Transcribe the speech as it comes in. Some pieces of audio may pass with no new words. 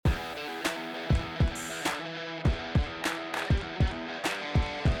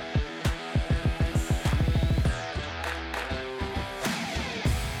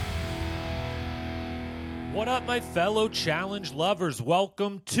up, my fellow challenge lovers?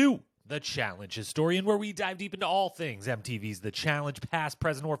 Welcome to The Challenge Historian, where we dive deep into all things MTV's The Challenge, past,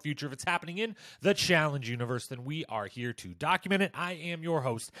 present, or future. If it's happening in the Challenge universe, then we are here to document it. I am your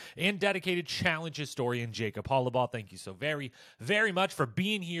host and dedicated Challenge historian, Jacob Hollabaugh. Thank you so very, very much for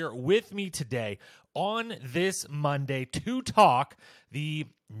being here with me today on this Monday to talk the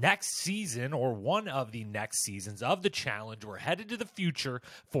next season, or one of the next seasons of The Challenge. We're headed to the future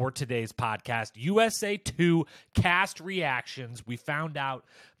for today's podcast. USA 2 cast reactions. We found out,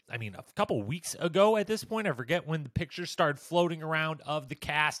 a couple weeks ago at this point. I forget when the pictures started floating around of the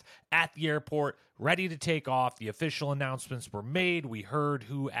cast at the airport, ready to take off. The official announcements were made. We heard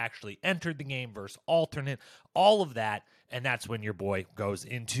who actually entered the game versus alternate, all of that. And that's when your boy goes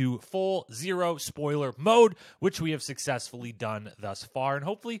into full zero spoiler mode, which we have successfully done thus far, and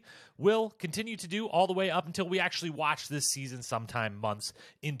hopefully will continue to do all the way up until we actually watch this season sometime months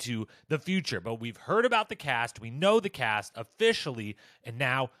into the future. But we've heard about the cast, we know the cast officially, and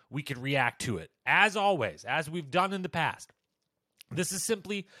now we can react to it. As always, as we've done in the past, this is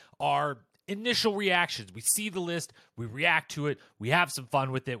simply our initial reactions. We see the list, we react to it, we have some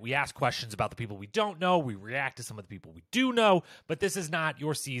fun with it, we ask questions about the people we don't know, we react to some of the people we do know, but this is not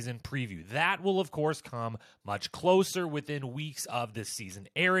your season preview. That will, of course, come much closer within weeks of this season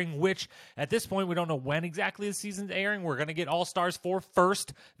airing, which at this point, we don't know when exactly the season's airing. We're going to get All-Stars 4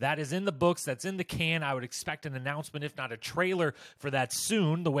 first. That is in the books. That's in the can. I would expect an announcement, if not a trailer, for that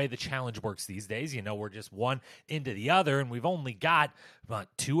soon, the way the challenge works these days. You know, we're just one into the other, and we've only got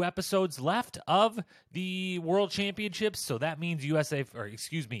 2 episodes left of the World Championships, so that means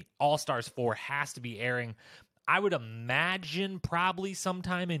All-Stars 4 has to be airing, I would imagine, probably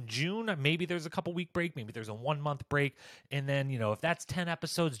sometime in June. Maybe there's a couple week break, maybe there's a 1 month break, and then, if that's 10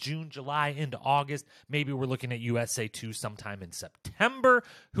 episodes, June, July into August, maybe we're looking at USA 2 sometime in September.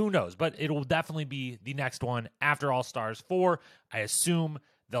 Who knows? But it will definitely be the next one after All-Stars 4. I assume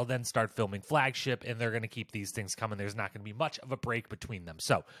they'll then start filming Flagship, and they're going to keep these things coming. There's not going to be much of a break between them.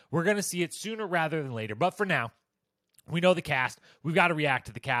 So we're going to see it sooner rather than later. But for now, we know the cast. We've got to react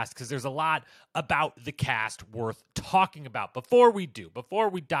to the cast because there's a lot about the cast worth talking about. Before we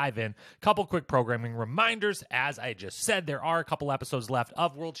dive in, a couple quick programming reminders. As I just said, there are a couple episodes left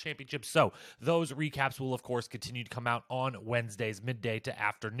of World Championships, so those recaps will, of course, continue to come out on Wednesdays, midday to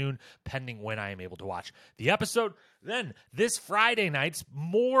afternoon, pending when I am able to watch the episode. Then, this Friday night's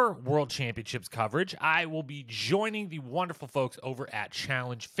more World Championships coverage. I will be joining the wonderful folks over at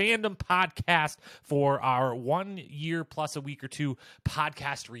Challenge Fandom Podcast for our 1 year plus a week or two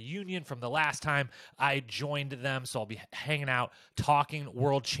podcast reunion from the last time I joined them. So I'll be hanging out, talking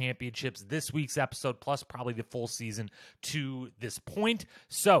World Championships this week's episode, plus probably the full season to this point.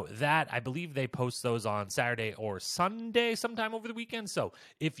 So that, I believe they post those on Saturday or Sunday sometime over the weekend. So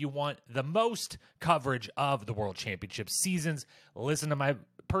if you want the most coverage of the World Championship seasons, listen to my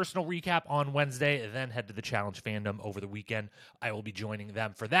personal recap on Wednesday, then head to the Challenge Fandom over the weekend. I will be joining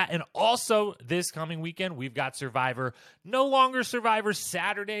them for that. And also this coming weekend, we've got Survivor, no longer Survivor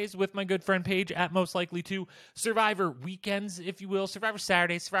Saturdays with my good friend Paige at Most Likely To, Survivor weekends, if you will, Survivor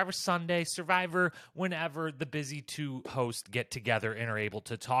Saturday, Survivor Sunday, Survivor whenever the busy two hosts get together and are able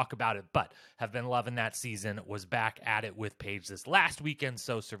to talk about it. But have been loving that season, was back at it with Paige this last weekend,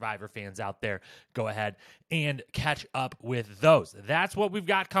 so Survivor fans out there, go ahead and catch up with those. That's what we've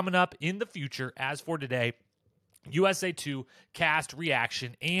got coming up in the future. As for today, USA 2 cast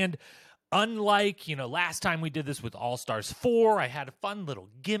reaction. And unlike, last time we did this with All-Stars 4, I had a fun little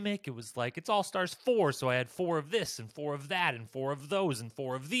gimmick. It was like, it's All-Stars 4, so I had 4 of this and 4 of that and 4 of those and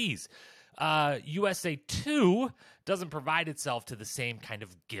 4 of these. USA 2 doesn't provide itself to the same kind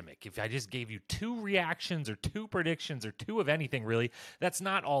of gimmick. If I just gave you 2 reactions or 2 predictions or 2 of anything, really, that's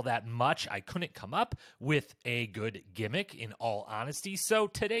not all that much. I couldn't come up with a good gimmick, in all honesty. So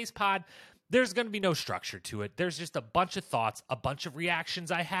today's pod, there's going to be no structure to it. There's just a bunch of thoughts, a bunch of reactions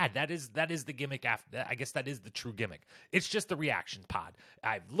I had. That is the gimmick. I guess that is the true gimmick. It's just the reaction pod.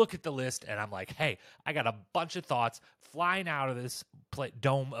 I look at the list and I'm like, hey, I got a bunch of thoughts flying out of this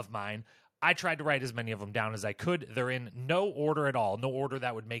dome of mine. I tried to write as many of them down as I could. They're in no order at all, no order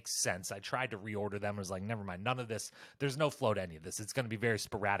that would make sense. I tried to reorder them. I was like, never mind, none of this. There's no flow to any of this. It's going to be very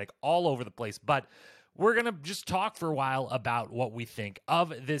sporadic, all over the place. But we're going to just talk for a while about what we think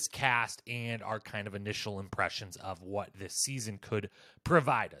of this cast and our kind of initial impressions of what this season could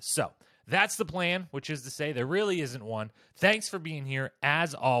provide us. So that's the plan, which is to say there really isn't one. Thanks for being here,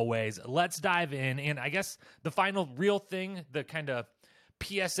 as always. Let's dive in. And I guess the final real thing, the kind of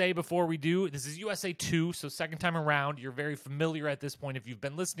PSA before we do. This is USA 2, so second time around. You're very familiar at this point if you've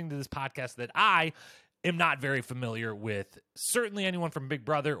been listening to this podcast that I am not very familiar with certainly anyone from Big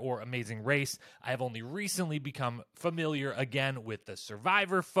Brother or Amazing Race. I have only recently become familiar again with the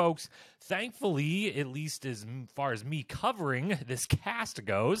Survivor folks. Thankfully, at least as far as me covering this cast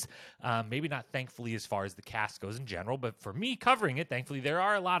goes, maybe not thankfully as far as the cast goes in general, but for me covering it, thankfully there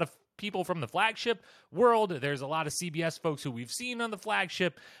are a lot of people from the flagship world. There's a lot of CBS folks who we've seen on the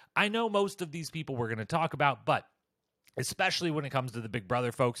flagship. I know most of these people we're going to talk about, but especially when it comes to the Big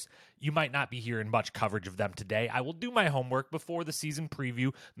Brother folks, you might not be hearing much coverage of them today. I will do my homework before the season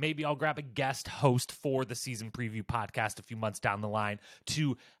preview. Maybe I'll grab a guest host for the season preview podcast a few months down the line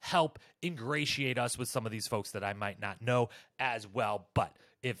to help ingratiate us with some of these folks that I might not know as well. But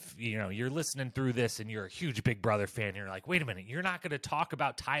if you're listening through this and you're a huge Big Brother fan, and you're like, wait a minute, you're not going to talk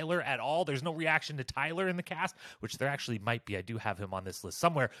about Tyler at all? There's no reaction to Tyler in the cast, which there actually might be. I do have him on this list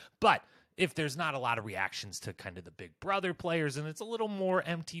somewhere. But if there's not a lot of reactions to kind of the Big Brother players and it's a little more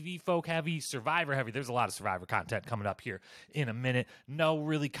MTV folk heavy, Survivor heavy, there's a lot of Survivor content coming up here in a minute. No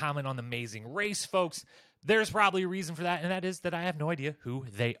really comment on the Amazing Race folks. There's probably a reason for that, and that is that I have no idea who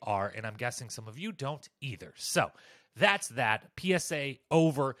they are, and I'm guessing some of you don't either. So that's that. PSA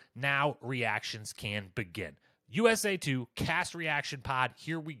over. Now reactions can begin. USA 2 cast reaction pod.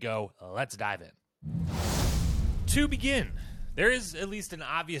 Here we go. Let's dive in. To begin, there is at least an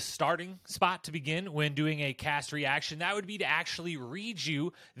obvious starting spot to begin when doing a cast reaction. That would be to actually read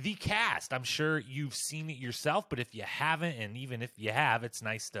you the cast. I'm sure you've seen it yourself, but if you haven't, and even if you have, it's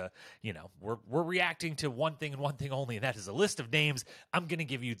nice to, we're reacting to one thing and one thing only, and that is a list of names. I'm going to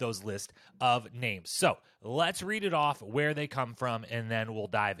give you those list of names. So let's read it off, where they come from, and then we'll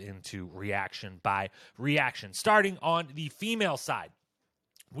dive into reaction by reaction. Starting on the female side,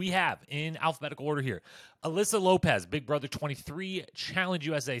 we have, in alphabetical order here, Alyssa Lopez, Big Brother 23, Challenge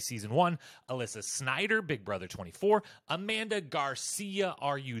USA Season 1. Alyssa Snyder, Big Brother 24. Amanda Garcia,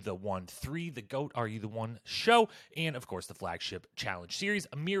 Are You the One 3, The GOAT, Are You the One show. And, of course, the flagship challenge series.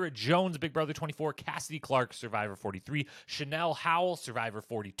 Amira Jones, Big Brother 24. Cassidy Clark, Survivor 43. Chanel Howell, Survivor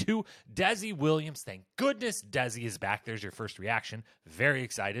 42. Desi Williams, thank goodness Desi is back. There's your first reaction. Very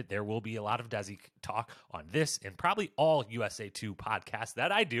excited. There will be a lot of Desi talk on this and probably all USA 2 podcasts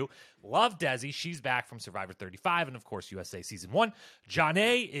that I do. Love Desi. She's back from Survivor 35 and, of course, USA Season 1.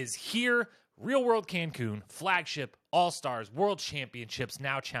 Janae is here. Real World Cancun, Flagship, All-Stars, World Championships,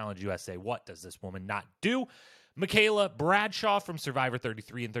 now Challenge USA. What does this woman not do? Michaela Bradshaw from Survivor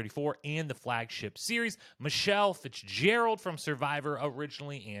 33 and 34 and the Flagship Series. Michelle Fitzgerald from Survivor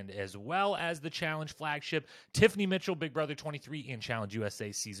originally and as well as the Challenge Flagship. Tiffany Mitchell, Big Brother 23 and Challenge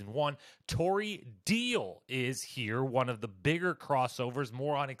USA Season 1. Tori Deal is here, one of the bigger crossovers,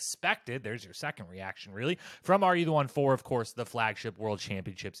 more unexpected. There's your second reaction, really. From Are You the One 4, of course, the Flagship World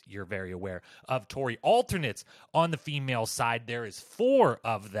Championships. You're very aware of Tori. Alternates on the female side, there is 4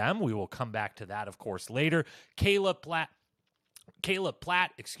 of them. We will come back to that, of course, later. Kayla Platt,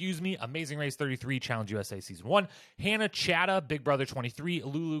 Amazing Race 33, Challenge USA Season 1. Hannah Chatta, Big Brother 23.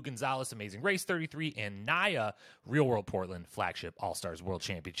 Lulu Gonzalez, Amazing Race 33. And Naya, Real World Portland, Flagship All-Stars World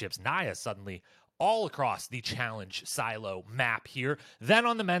Championships. Naya suddenly all across the challenge silo map here. Then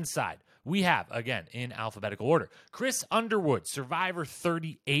on the men's side, we have, again, in alphabetical order, Chris Underwood, Survivor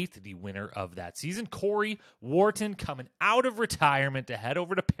 38, the winner of that season. Cory Wharton coming out of retirement to head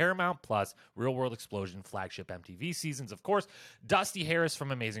over to Paramount Plus, Real World Explosion, Flagship MTV seasons, of course. Dusty Harris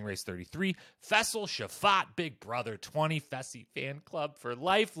from Amazing Race 33. Fessy Shafat, Big Brother 20. Fessy fan club for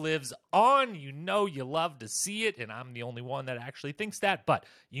life lives on. You know you love to see it, and I'm the only one that actually thinks that, but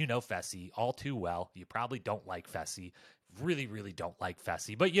you know Fessy all too well. You probably don't like Fessy. Really, really don't like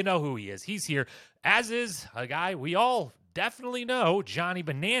Fessy, but you know who he is. He's here, as is a guy we all definitely know, Johnny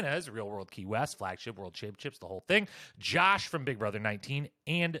Bananas, Real World Key West, Flagship, World Championships, the whole thing. Josh from Big Brother 19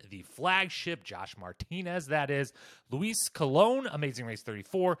 and the Flagship, Josh Martinez, that is. Luis Colon, Amazing Race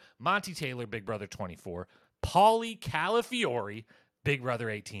 34. Monty Taylor, Big Brother 24. Paulie Calafiore, Big Brother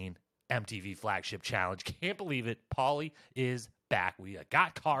 18, MTV Flagship Challenge. Can't believe it. Paulie is back. We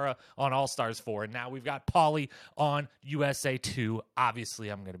got Cara on All-Stars 4, and now we've got Paulie on USA 2. Obviously,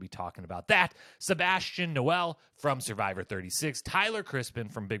 I'm going to be talking about that. Sebastian Noelle from Survivor 36. Tyler Crispin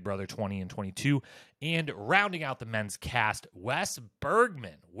from Big Brother 20 and 22. And rounding out the men's cast, Wes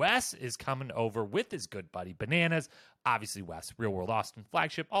Bergman. Wes is coming over with his good buddy Bananas. Obviously, Wes, Real World Austin,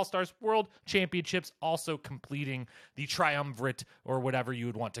 Flagship, All-Stars, World Championships, also completing the triumvirate, or whatever you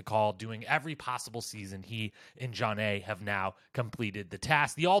would want to call, doing every possible season. He and Janae have now completed the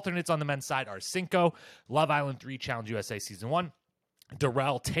task. The alternates on the men's side are Cinco, Love Island 3, Challenge USA Season 1.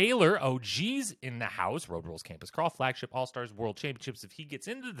 Darrell Taylor, OG's in the house. Road Rules Campus Crawl, Flagship All-Stars World Championships. If he gets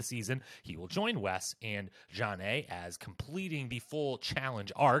into the season, he will join Wes and John A. as completing the full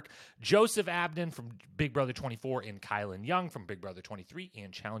challenge arc. Joseph Abden from Big Brother 24 and Kylan Young from Big Brother 23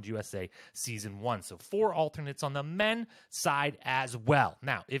 and Challenge USA Season 1. So 4 alternates on the men side as well.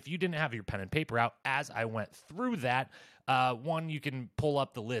 Now, if you didn't have your pen and paper out as I went through that, one, you can pull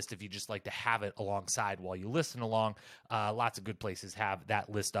up the list if you just like to have it alongside while you listen along. Lots of good places have that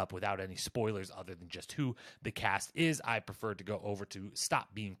list up without any spoilers other than just who the cast is. I prefer to go over to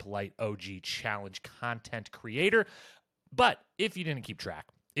Stop Being Polite OG Challenge content creator. But if you didn't keep track,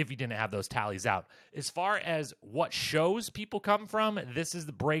 if you didn't have those tallies out, as far as what shows people come from, this is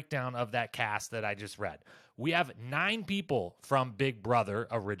the breakdown of that cast that I just read. We have 9 people from Big Brother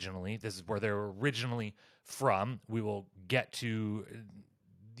originally. This is where they were originally from. We will get to,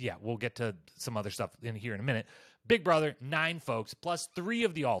 we'll get to some other stuff in here in a minute. Big Brother, 9 folks, plus 3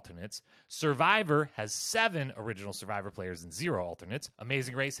 of the alternates. Survivor has 7 original Survivor players and 0 alternates.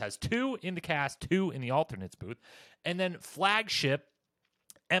 Amazing Race has 2 in the cast, 2 in the alternates booth. And then Flagship,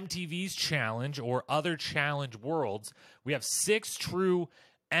 MTV's Challenge or other challenge worlds, we have 6 true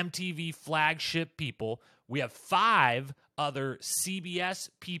MTV Flagship people. We have 5 other CBS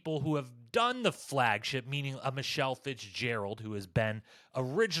people who have done the Flagship, meaning a Michelle Fitzgerald, who has been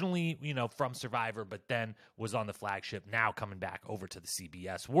originally, from Survivor, but then was on the Flagship, now coming back over to the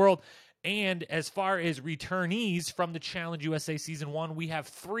CBS world. And as far as returnees from the Challenge USA Season 1, we have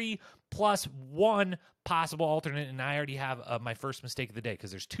 3 plus 1 possible alternate, and I already have my first mistake of the day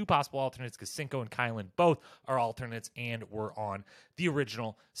because there's 2 possible alternates because Cinco and Kylan both are alternates and were on the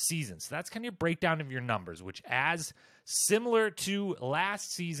original season. So that's kind of your breakdown of your numbers, which as similar to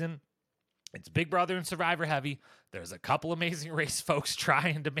last season, it's Big Brother and Survivor heavy. There's a couple Amazing Race folks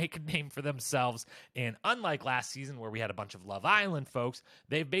trying to make a name for themselves. And unlike last season where we had a bunch of Love Island folks,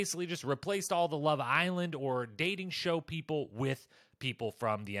 they've basically just replaced all the Love Island or dating show people with people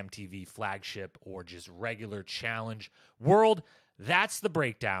from the MTV Flagship or just regular challenge world. That's the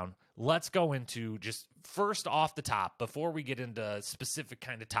breakdown. Let's go into just first off the top, before we get into specific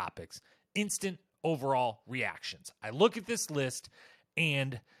kind of topics, instant overall reactions. I look at this list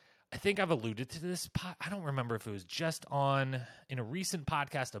and I think I've alluded to this. I don't remember if it was just in a recent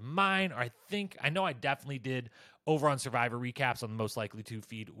podcast of mine, or I know I definitely did over on Survivor Recaps on the Most Likely To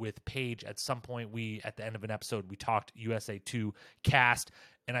feed with Paige. At some point, at the end of an episode, we talked USA 2 cast,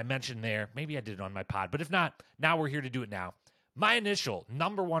 and I mentioned there, maybe I did it on my pod, but if not, now we're here to do it now. My initial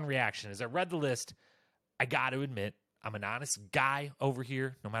number 1 reaction as I read the list, I got to admit, I'm an honest guy over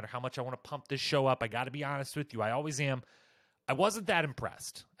here. No matter how much I want to pump this show up, I got to be honest with you. I always am. I wasn't that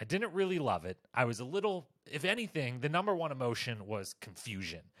impressed. I didn't really love it. I was a little, if anything, the number 1 emotion was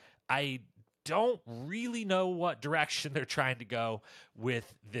confusion. I don't really know what direction they're trying to go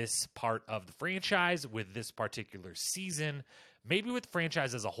with this part of the franchise, with this particular season. Maybe with the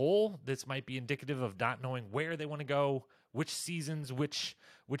franchise as a whole, this might be indicative of not knowing where they want to go, which seasons, which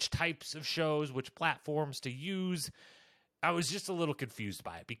types of shows, which platforms to use. I was just a little confused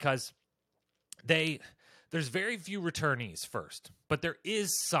by it because there's very few returnees first, but there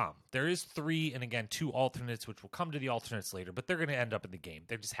is some. There is 3, and again, 2 alternates, which will come to the alternates later, but they're going to end up in the game.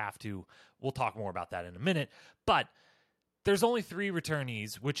 They just have to. We'll talk more about that in a minute. But there's only 3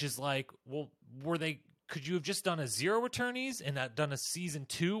 returnees, which is like, well, could you have just done a 0 returnees and done a season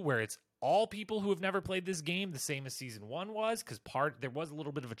 2 where it's all people who have never played this game, the same as season 1 was? Because there was a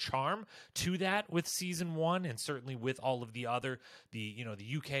little bit of a charm to that with season 1, and certainly with all of the other, the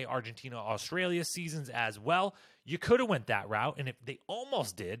UK, Argentina, Australia seasons as well. You could have went that route, and if they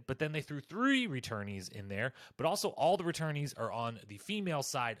almost did, but then they threw 3 returnees in there. But also all the returnees are on the female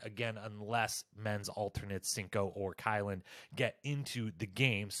side, again, unless men's alternates, Cinco or Kylan, get into the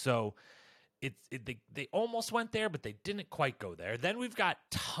game. So they almost went there, but they didn't quite go there. Then we've got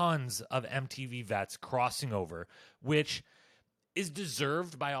tons of MTV vets crossing over, which is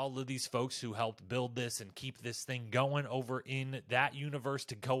deserved by all of these folks who helped build this and keep this thing going over in that universe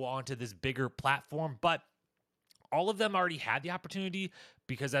to go on to this bigger platform. But all of them already had the opportunity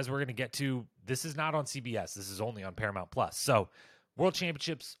because, as we're going to get to, this is not on CBS. This is only on Paramount Plus. So World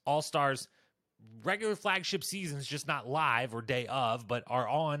Championships, All-Stars, regular Flagship seasons, just not live or day of, but are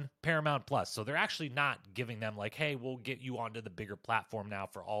on Paramount Plus. So they're actually not giving them like, hey, we'll get you onto the bigger platform now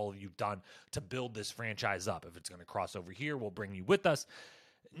for all you've done to build this franchise up. If it's going to cross over here, we'll bring you with us.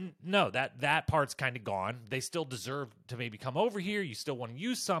 No, that part's kind of gone. They still deserve to maybe come over here. You still want to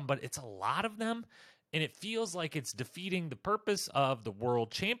use some, but it's a lot of them. And it feels like it's defeating the purpose of the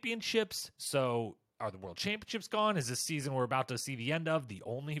World Championships. So Are the World Championships gone? Is this season we're about to see the end of the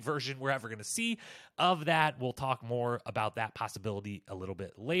only version we're ever going to see of that? We'll talk more about that possibility a little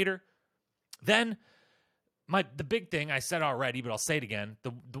bit later. Then the big thing I said already, but I'll say it again.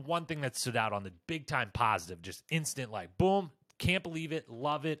 The one thing that stood out on the big time positive, just instant, like, boom, can't believe it,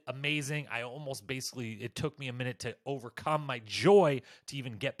 love it, amazing. I almost basically, it took me a minute to overcome my joy to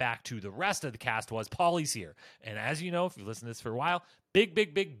even get back to the rest of the cast was Paulie's here. And as you know, if you've listened to this for a while,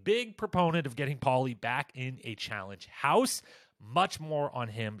 big proponent of getting Paulie back in a challenge house. Much more on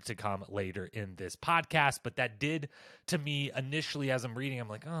him to come later in this podcast, but that did to me initially as I'm reading, I'm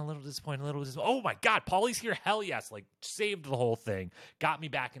like, oh, a little disappointed, oh my God, Paulie's here, hell yes, like saved the whole thing, got me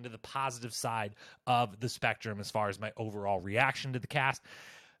back into the positive side of the spectrum as far as my overall reaction to the cast.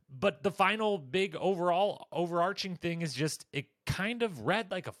 But the final big overall overarching thing is just, it kind of read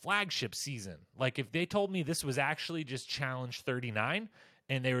like a flagship season. Like if they told me this was actually just Challenge 39,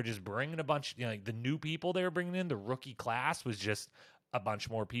 and they were just bringing a bunch, like the new people they were bringing in, the rookie class was just a bunch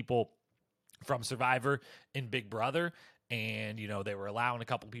more people from Survivor and Big Brother. And, they were allowing a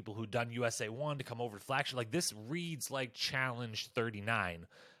couple people who'd done USA 1 to come over to flagship. Like this reads like Challenge 39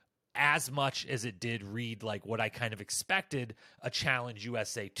 as much as it did read like what I kind of expected a Challenge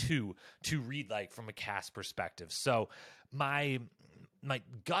USA 2 to read like from a cast perspective. So my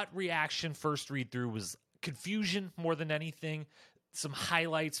gut reaction first read through was confusion more than anything. Some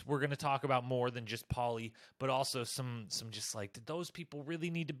highlights we're going to talk about more than just Paulie, but also some just like, did those people really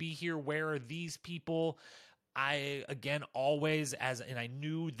need to be here? Where are these people? I, again, always, and I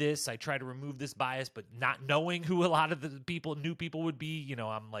knew this, I try to remove this bias, but not knowing who a lot of the new people would be,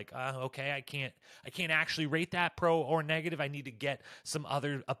 I'm like, okay, I can't actually rate that pro or negative. I need to get some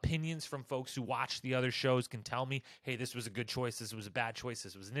other opinions from folks who watch the other shows, can tell me, hey, this was a good choice, this was a bad choice,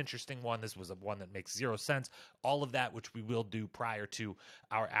 this was an interesting one, this was a one that makes zero sense. All of that, which we will do prior to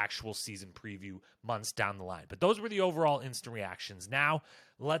our actual season preview months down the line. But those were the overall instant reactions. Now,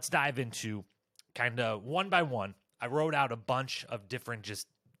 let's dive into kind of one by one. I wrote out a bunch of different just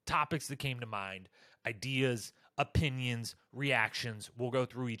topics that came to mind, ideas, opinions, reactions. We'll go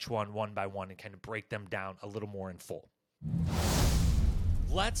through each one by one and kind of break them down a little more in full.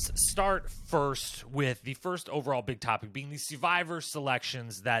 Let's start first with the first overall big topic being the Survivor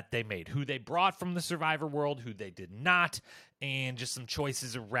selections that they made, who they brought from the Survivor world, who they did not, and just some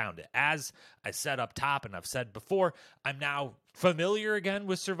choices around it. As I said up top and I've said before, I'm now familiar again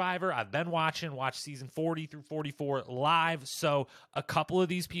with Survivor. I've been watched season 40 through 44 live, so a couple of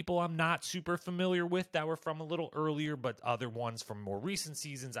these people I'm not super familiar with that were from a little earlier, but other ones from more recent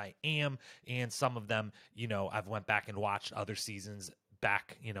seasons I am, and some of them, I've went back and watched other seasons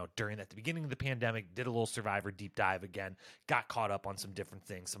back, during at the beginning of the pandemic, did a little Survivor deep dive again, got caught up on some different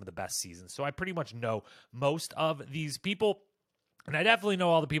things, some of the best seasons. So I pretty much know most of these people. And I definitely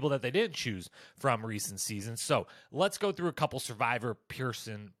know all the people that they didn't choose from recent seasons. So let's go through a couple Survivor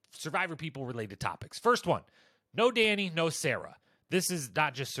people related topics. First one, no Danny, no Sarah. This is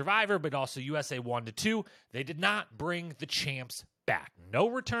not just Survivor, but also USA 1 to 2. They did not bring the champs back. No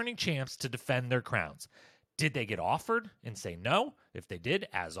returning champs to defend their crowns. Did they get offered and say no? If they did,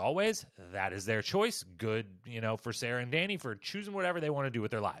 as always, that is their choice. Good, for Sarah and Danny for choosing whatever they want to do with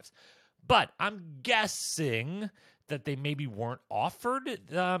their lives. But I'm guessing that they maybe weren't offered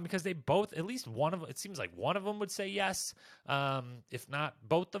because they both, at least one of them, it seems like one of them would say yes. If not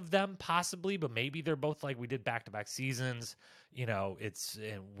both of them, possibly, but maybe they're both like, we did back-to-back seasons. We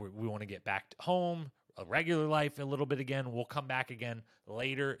want to get back to home, a regular life a little bit again. We'll come back again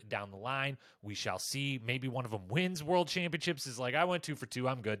later down the line. We shall see. Maybe one of them wins world championships, is like, I went 2 for 2.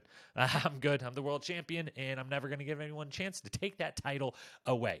 I'm good. I'm good. I'm the world champion, and I'm never going to give anyone a chance to take that title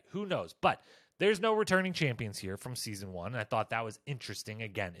away. Who knows? But there's no returning champions here from season 1. I thought that was interesting.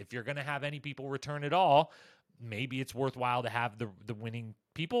 Again, if you're going to have any people return at all, maybe it's worthwhile to have the winning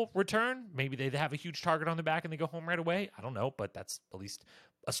people return. Maybe they have a huge target on their back and they go home right away. I don't know, but that's at least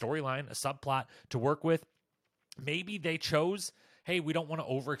a storyline, a subplot to work with. Maybe they chose, hey, we don't want to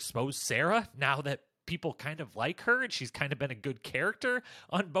overexpose Sarah now that people kind of like her, and she's kind of been a good character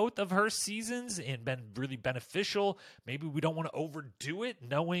on both of her seasons and been really beneficial. Maybe we don't want to overdo it,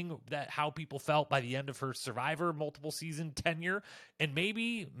 knowing that how people felt by the end of her Survivor multiple season tenure. And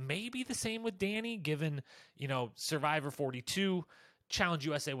maybe the same with Danny, given, Survivor 42 Challenge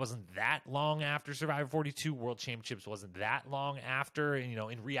USA wasn't that long after Survivor 42. World Championships wasn't that long after. And,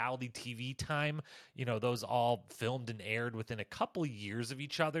 in reality TV time, those all filmed and aired within a couple years of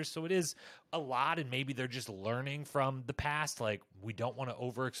each other. So it is a lot, and maybe they're just learning from the past. Like, we don't want to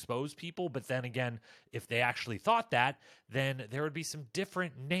overexpose people. But then again, if they actually thought that, then there would be some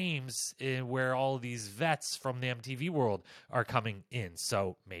different names where all of these vets from the MTV world are coming in.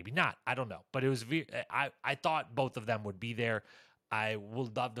 So maybe not. I don't know. But it was, I thought both of them would be there. I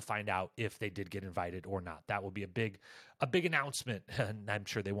would love to find out if they did get invited or not. That will be a big announcement. And I'm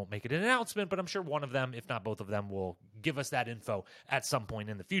sure they won't make it an announcement, but I'm sure one of them, if not both of them, will give us that info at some point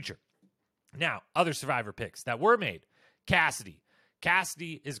in the future. Now, other Survivor picks that were made. Cassidy.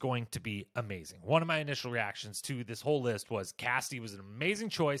 Cassidy is going to be amazing. One of my initial reactions to this whole list was Cassidy was an amazing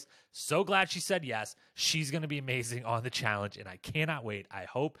choice. So glad she said yes. She's going to be amazing on the challenge, and I cannot wait. I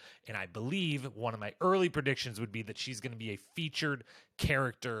hope and I believe one of my early predictions would be that she's going to be a featured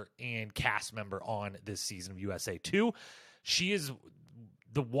character and cast member on this season of USA 2. She is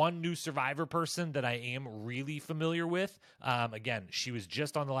the one new Survivor person that I am really familiar with. Again, she was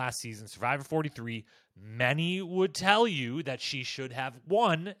just on the last season, Survivor 43. Many would tell you that she should have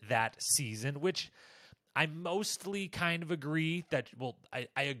won that season, which I mostly kind of agree that, I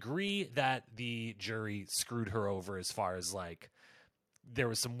agree that the jury screwed her over as far as there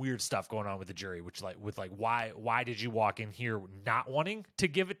was some weird stuff going on with the jury, which why did you walk in here not wanting to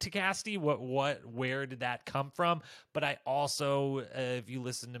give it to Cassidy? Where did that come from? But I also, if you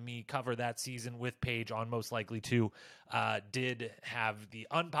listen to me cover that season with Paige on Most Likely To, did have the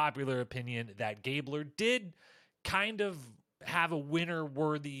unpopular opinion that Gabler did kind of have a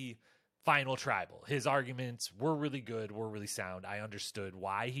winner-worthy final tribal. His arguments were really good, were really sound. I understood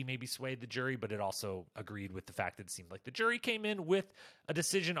why he maybe swayed the jury, but it also agreed with the fact that it seemed like the jury came in with a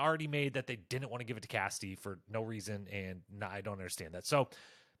decision already made that they didn't want to give it to Cassidy for no reason, and I don't understand that. So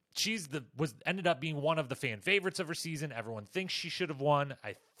ended up being one of the fan favorites of her season. Everyone thinks she should have won.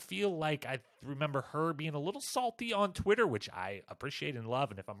 I feel like I remember her being a little salty on Twitter, which I appreciate and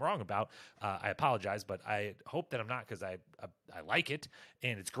love. And if I'm wrong about, I apologize, but I hope that I'm not, because I like it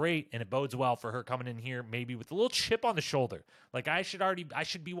and it's great and it bodes well for her coming in here maybe with a little chip on the shoulder. Like I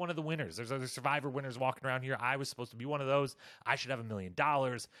should be one of the winners. There's other Survivor winners walking around here. I was supposed to be one of those. I should have $1 million.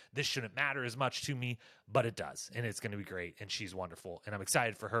 This shouldn't matter as much to me, but it does. And it's going to be great. And she's wonderful. And I'm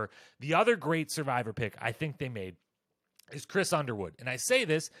excited for her. The other great Survivor pick I think they made is Chris Underwood. And I say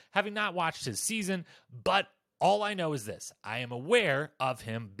this having not watched his season, but all I know is this. I am aware of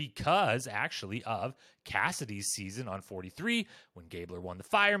him because actually of Cassidy's season on 43 when Gabler won the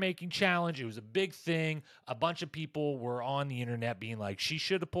fire making challenge. It was a big thing. A bunch of people were on the internet being like, she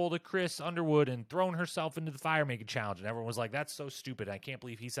should have pulled a Chris Underwood and thrown herself into the fire making challenge. And everyone was like, that's so stupid. I can't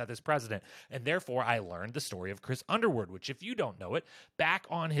believe he set this precedent. And therefore I learned the story of Chris Underwood, which if you don't know it, back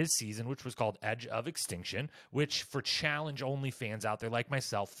on his season, which was called Edge of Extinction, which for challenge only fans out there like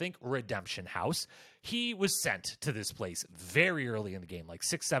myself, think Redemption House. He was sent to this place very early in the game, like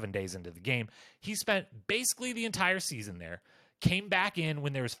 6-7 days into the game. He spent basically the entire season there, came back in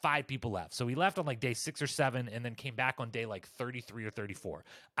when there was 5 people left. So he left on day 6 or 7 and then came back on day 33 or 34.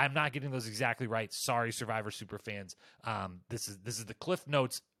 I'm not getting those exactly right. Sorry, Survivor super fans. This is the Cliff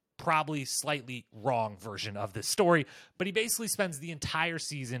Notes, probably slightly wrong version of this story, but he basically spends the entire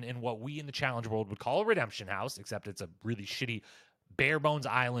season in what we in the challenge world would call a redemption house, except it's a really shitty bare bones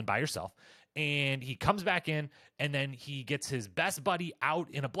island by yourself. And he comes back in, and then he gets his best buddy out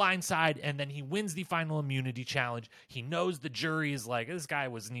in a blindside, and then he wins the final immunity challenge. He knows the jury is like, this guy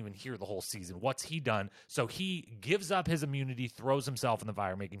wasn't even here the whole season. What's he done? So he gives up his immunity, throws himself in the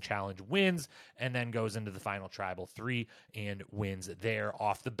fire-making challenge, wins, and then goes into the final Tribal 3 and wins there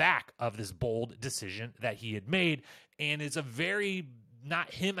off the back of this bold decision that he had made. And it's a very...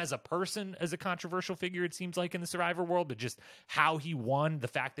 not him as a person, as a controversial figure, it seems like in the Survivor world, but just how he won, the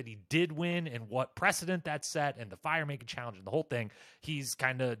fact that he did win and what precedent that set and the fire-making challenge and the whole thing. He's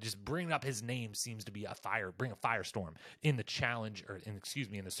kind of just bringing up his name seems to be bring a firestorm in the challenge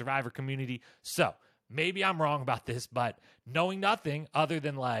in the Survivor community. So maybe I'm wrong about this, but knowing nothing other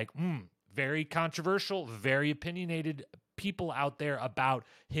than very controversial, very opinionated people out there about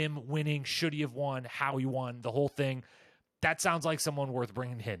him winning, should he have won, how he won, the whole thing. That sounds like someone worth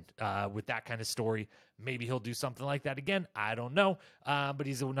bringing in with that kind of story. Maybe he'll do something like that again. I don't know. But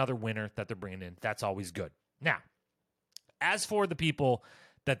he's another winner that they're bringing in. That's always good. Now, as for the people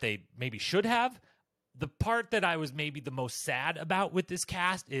that they maybe should have, the part that I was maybe the most sad about with this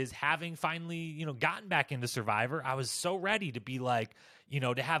cast is having finally, gotten back into Survivor. I was so ready to be like,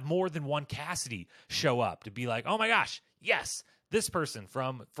 to have more than one Cassidy show up, to be like, oh my gosh, yes, this person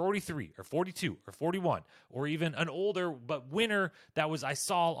from 43 or 42 or 41, or even an older but winner that I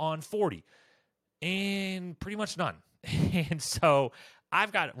saw on 40, and pretty much none. And so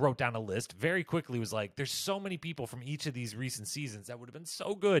wrote down a list very quickly, was like, there's so many people from each of these recent seasons that would have been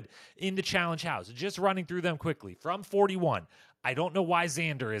so good in the challenge house. Just running through them quickly. From 41, I don't know why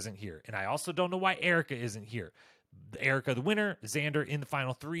Xander isn't here. And I also don't know why Erica isn't here. Erica, the winner, Xander in the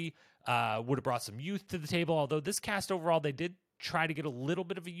final 3, would have brought some youth to the table. Although this cast overall, they did try to get a little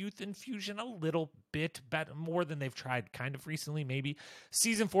bit of a youth infusion, a little bit better, more than they've tried kind of recently, maybe.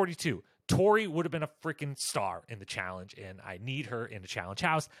 Season 42, Tori would have been a freaking star in the challenge, and I need her in the challenge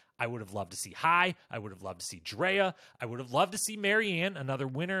house. I would have loved to see Hai. I would have loved to see Drea. I would have loved to see Marianne, another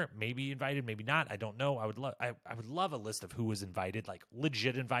winner, maybe invited, maybe not. I don't know. I would love a list of who was invited, like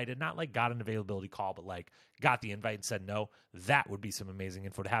legit invited, not like got an availability call, but like got the invite and said no. That would be some amazing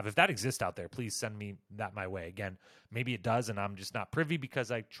info to have. If that exists out there, please send me that my way. Again, maybe it does, and I'm just not privy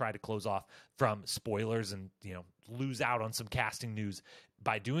because I try to close off from spoilers and, lose out on some casting news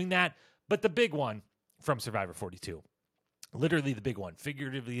by doing that. But the big one from Survivor 42, literally the big one,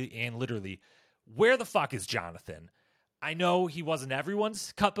 figuratively and literally, where the fuck is Jonathan? I know he wasn't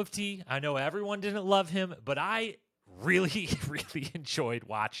everyone's cup of tea. I know everyone didn't love him, but I really, really enjoyed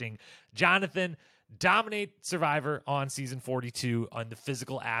watching Jonathan dominate Survivor on season 42 on the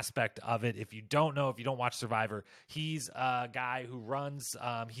physical aspect of it. If you don't know, if you don't watch Survivor, he's a guy who runs,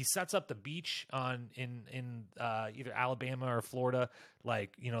 he sets up the beach in either Alabama or Florida,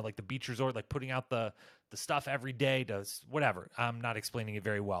 like the beach resort, like putting out the stuff every day, does whatever. I'm not explaining it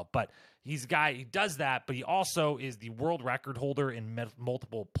very well, but he's a guy, he does that, but he also is the world record holder in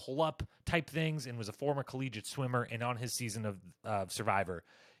multiple pull-up type things and was a former collegiate swimmer. And on his season of Survivor,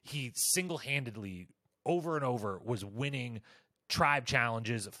 he single-handedly, over and over, was winning tribe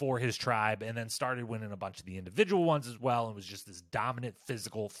challenges for his tribe, and then started winning a bunch of the individual ones as well, and was just this dominant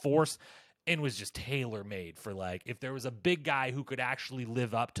physical force, and was just tailor-made for, like, if there was a big guy who could actually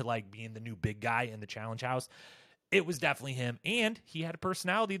live up to, like, being the new big guy in the challenge house, it was definitely him. And he had a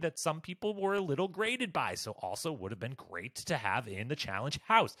personality that some people were a little graded by, so also would have been great to have in the challenge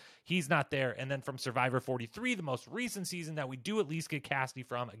house. He's not there. And then from Survivor 43, the most recent season that we do at least get Cassidy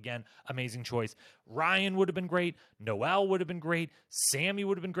from, again, amazing choice. Ryan would have been great. Noelle would have been great. Sammy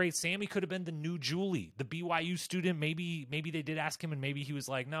would have been great. Sammy could have been the new Julie, the BYU student. Maybe they did ask him, and maybe he was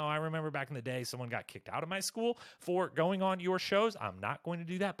like, no, I remember back in the day someone got kicked out of my school for going on your shows. I'm not going to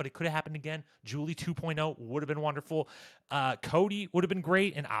do that, but it could have happened again. Julie 2.0 would have been wonderful. Cody would have been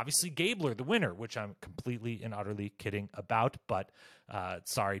great, and obviously Gabler, the winner, which I'm completely and utterly kidding about, but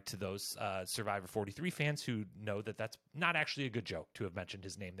sorry to those Survivor 43 fans who know that that's not actually a good joke to have mentioned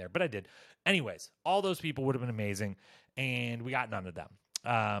his name there, but I did. Anyways, all those people would have been amazing, and we got none of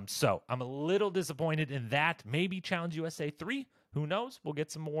them. So I'm a little disappointed in that. Maybe Challenge USA 3, who knows? We'll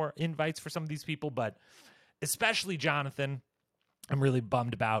get some more invites for some of these people, but especially Jonathan, I'm really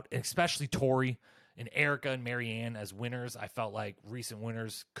bummed about, especially Tori and Erica and Marianne as winners. I felt like recent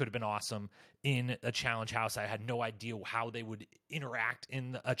winners could have been awesome in a challenge house. I had no idea how they would interact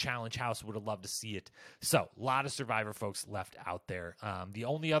in a challenge house. Would have loved to see it. So a lot of Survivor folks left out there. The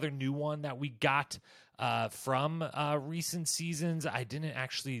only other new one that we got from recent seasons, I didn't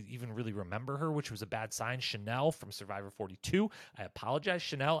actually even really remember her, which was a bad sign. Chanel from Survivor 42. I apologize,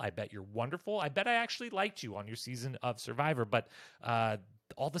 Chanel. I bet you're wonderful. I bet I actually liked you on your season of Survivor, but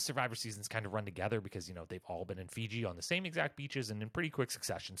all the Survivor seasons kind of run together because, they've all been in Fiji on the same exact beaches and in pretty quick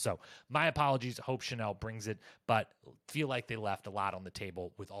succession. So my apologies. Hope Chanel brings it, but feel like they left a lot on the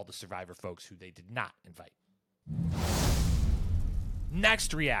table with all the Survivor folks who they did not invite.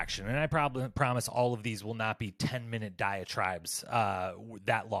 Next reaction, and I probably promise all of these will not be 10-minute diatribes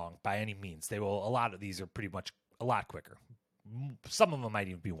that long by any means. A lot of these are pretty much a lot quicker. Some of them might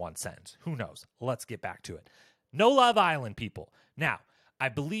even be one sentence. Who knows? Let's get back to it. No Love Island, people. Now, I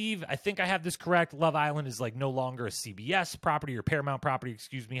think I have this correct. Love Island is like no longer a CBS property or Paramount property,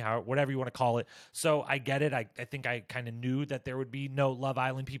 whatever you want to call it. So I get it. I think I kind of knew that there would be no Love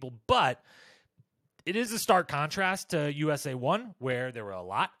Island people, but it is a stark contrast to USA 1, where there were a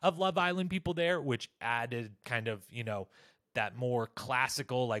lot of Love Island people there, which added kind of, that more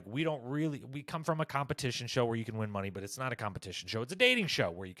classical, like we come from a competition show where you can win money, but it's not a competition show. It's a dating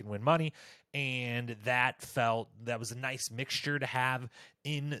show where you can win money. And that was a nice mixture to have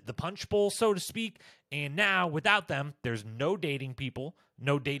in the punch bowl, so to speak. And now without them, there's no dating people,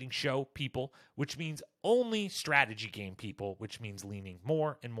 no dating show people, which means only strategy game people, which means leaning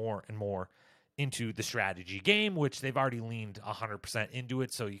more and more and more into the strategy game, which they've already leaned 100% into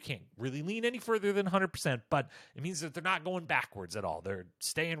it, so you can't really lean any further than 100%, but it means that they're not going backwards at all. They're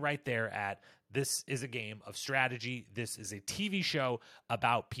staying right there at This is a game of strategy. This is a TV show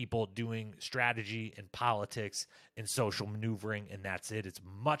about people doing strategy and politics and social maneuvering, and that's it. It's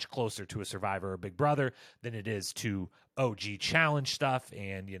much closer to a Survivor or Big Brother than it is to OG Challenge stuff,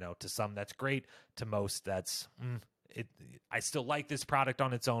 and, to some that's great. To most, that's... I still like this product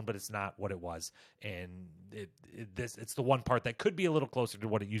on its own, but it's not what it was. And it's the one part that could be a little closer to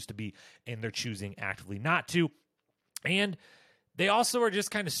what it used to be, and they're choosing actively not to. And they also are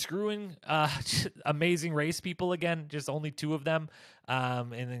just kind of screwing Amazing Race people again, just only 2 of them.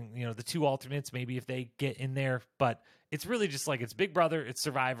 And then, the 2 alternates, maybe if they get in there. But it's really just like it's Big Brother, it's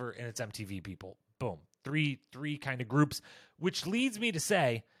Survivor, and it's MTV people. Boom. Three kind of groups, which leads me to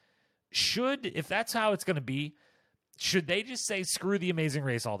say, if that's how it's going to be, should they just say screw the Amazing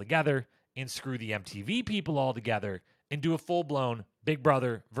Race altogether and screw the MTV people altogether and do a full-blown Big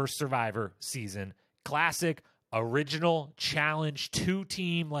Brother versus Survivor season? Classic, original challenge,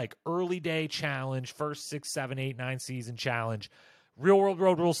 2-team, like early day challenge, first 6, 7, 8, 9 season challenge, real world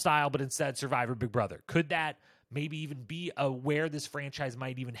road rule style, but instead Survivor Big Brother. Could that maybe even be where this franchise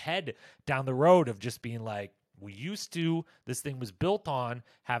might even head down the road of just being like, this thing was built on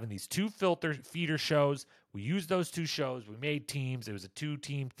having these 2 feeder shows. We used those 2 shows. We made teams. It was a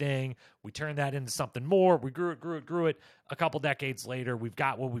 2-team thing. We turned that into something more. We grew it. A couple decades later, we've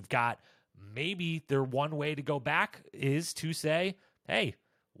got what we've got. Maybe their one way to go back is to say, hey,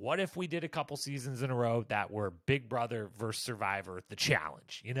 what if we did a couple seasons in a row that were Big Brother versus Survivor, the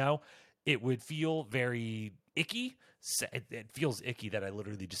challenge? It would feel very icky. It feels icky that I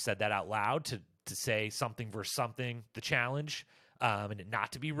literally just said that out loud to say something versus something, the challenge, and it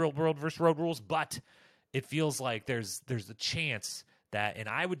not to be real world versus road rules, but it feels like there's a chance that, and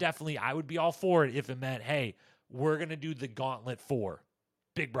I would be all for it if it meant, hey, we're going to do the gauntlet for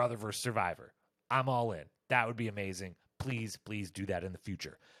Big Brother versus Survivor. I'm all in. That would be amazing. Please do that in the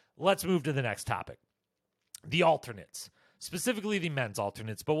future. Let's move to the next topic. The alternates, specifically the men's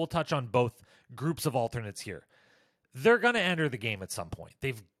alternates, but we'll touch on both groups of alternates here. They're going to enter the game at some point.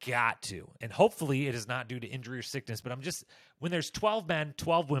 They've got to. And hopefully it is not due to injury or sickness, but when there's 12 men,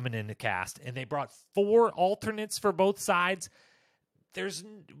 12 women in the cast, and they brought 4 alternates for both sides, do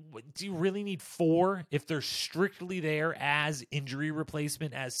you really need 4 if they're strictly there as injury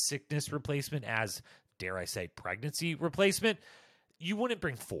replacement, as sickness replacement, as, dare I say, pregnancy replacement? You wouldn't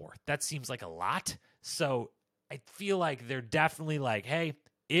bring 4. That seems like a lot. So I feel like they're definitely like, hey,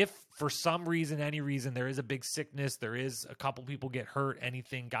 if for some reason, any reason, there is a big sickness, there is a couple people get hurt,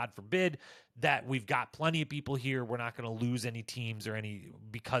 anything, God forbid, that we've got plenty of people here. We're not going to lose any teams or any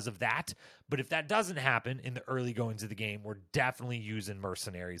because of that. But if that doesn't happen in the early goings of the game, we're definitely using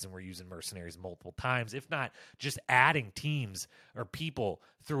mercenaries, and we're using mercenaries multiple times, if not just adding teams or people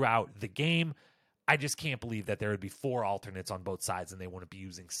throughout the game. I just can't believe that there would be 4 alternates on both sides and they wouldn't be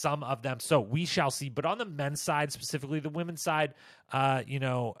using some of them. So we shall see. But on the men's side, specifically the women's side,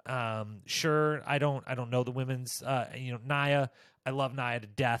 sure, I don't know the women's. Nia, I love Nia to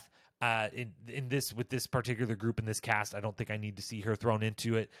death. With this particular group in this cast, I don't think I need to see her thrown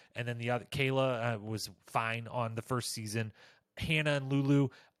into it. And then the other, Kayla, was fine on the first season. Hannah and Lulu,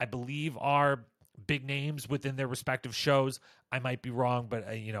 I believe, are big names within their respective shows. I might be wrong, but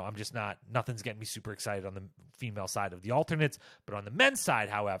I'm just nothing's getting me super excited on the female side of the alternates. But on the men's side,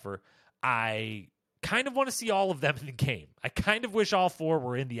 however, I kind of want to see all of them in the game. I kind of wish all 4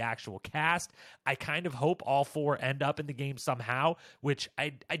 were in the actual cast. I kind of hope all 4 end up in the game somehow, which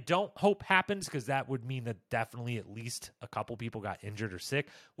I don't hope happens, because that would mean that definitely at least a couple people got injured or sick,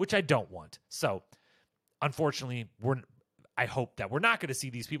 which I don't want. So unfortunately, I hope that we're not going to see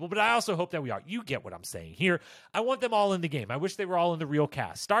these people, but I also hope that we are. You get what I'm saying here. I want them all in the game. I wish they were all in the real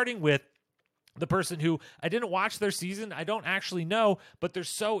cast, starting with the person who I didn't watch their season. I don't actually know, but they're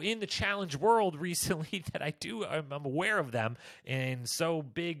so in the challenge world recently that I'm aware of them, and so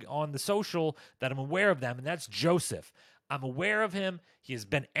big on the social that I'm aware of them, and that's Joseph. I'm aware of him. He has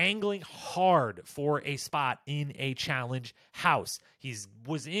been angling hard for a spot in a challenge house. He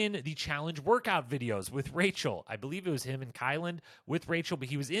was in the challenge workout videos with Rachel. I believe it was him and Kyland with Rachel, but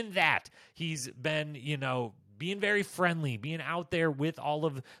he was in that. He's been, being very friendly, being out there with all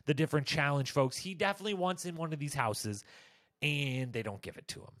of the different challenge folks. He definitely wants in one of these houses, and they don't give it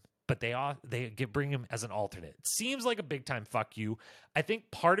to him. But they bring him as an alternate. It seems like a big time fuck you. I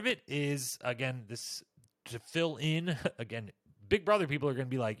think part of it is, again, this to fill in, again, Big Brother people are going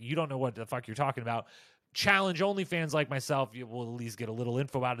to be like, you don't know what the fuck you're talking about. Challenge only fans like myself, you will at least get a little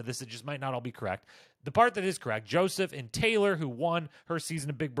info out of this. It just might not all be correct. The part that is correct, Joseph and Taylor, who won her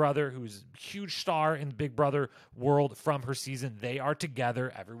season of Big Brother, who's a huge star in the Big Brother world from her season, they are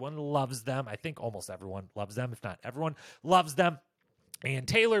together. Everyone loves them. I think almost everyone loves them, if not everyone loves them. And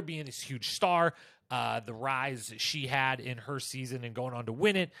Taylor being this huge star, the rise she had in her season and going on to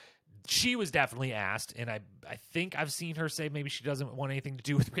win it, she was definitely asked, and I think I've seen her say maybe she doesn't want anything to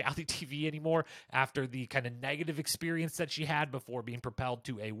do with reality TV anymore after the kind of negative experience that she had before being propelled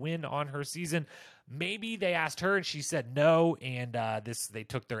to a win on her season. Maybe they asked her and she said no, and they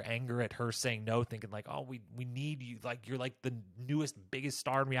took their anger at her saying no, thinking like, oh, we need you, like you're like the newest, biggest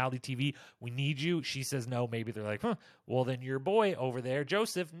star in reality TV. We need you. She says no. Maybe they're like, well then your boy over there,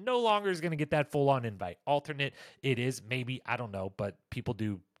 Joseph, no longer is going to get that full-on invite. Alternate it is, maybe, I don't know, but people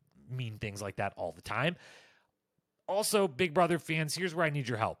do mean things like that all the time. Also, Big Brother fans, here's where I need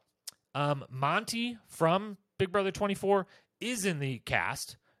your help. Monty from Big Brother 24 is in the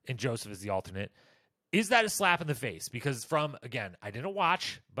cast, and Joseph is the alternate. Is that a slap in the face? Because again, I didn't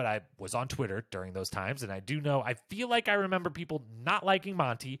watch, but I was on Twitter during those times, and I feel like I remember people not liking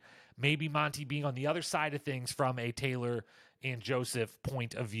Monty, maybe Monty being on the other side of things from a Taylor and Joseph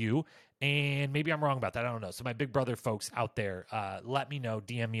point of view, and maybe I'm wrong about that. I don't know. So my Big Brother folks out there, let me know.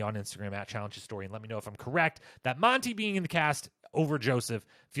 DM me on Instagram at @ChallengeHistory and let me know if I'm correct that Monty being in the cast over Joseph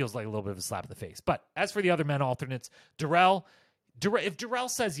feels like a little bit of a slap in the face. But as for the other men alternates, Darrell, if Darrell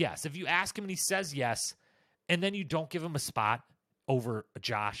says yes, if you ask him and he says yes, and then you don't give him a spot over a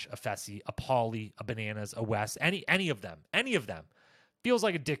Josh, a Fessy, a Paulie, a Bananas, a Wes, any of them, feels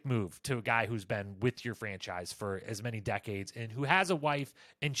like a dick move to a guy who's been with your franchise for as many decades and who has a wife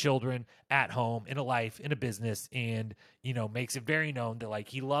and children at home, in a life, in a business, and, makes it very known that, like,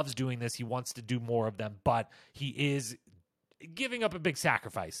 he loves doing this. He wants to do more of them, but he is giving up a big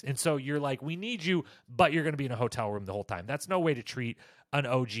sacrifice. And so you're like, we need you, but you're going to be in a hotel room the whole time. That's no way to treat an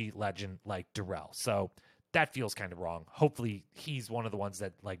OG legend like Darrell. So that feels kind of wrong. Hopefully he's one of the ones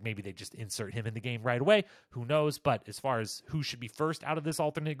that, like, maybe they just insert him in the game right away. Who knows? But as far as who should be first out of this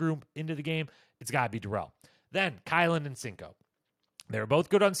alternate group into the game, it's got to be Darrell. Then Kylan and Cinco. They were both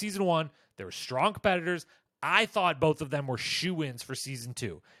good on season 1. They were strong competitors. I thought both of them were shoo-ins for season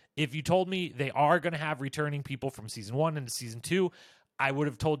 2. If you told me they are going to have returning people from season 1 into season 2, I would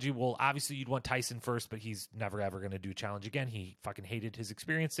have told you, well, obviously you'd want Tyson first, but he's never, ever going to do challenge again. He fucking hated his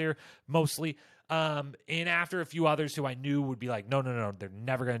experience there, mostly. And after a few others who I knew would be like, no, they're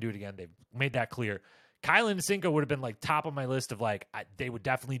never going to do it again. They've made that clear. Kylan and Cinco would have been like top of my list of like, they would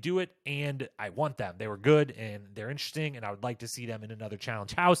definitely do it, and I want them. They were good, and they're interesting, and I would like to see them in another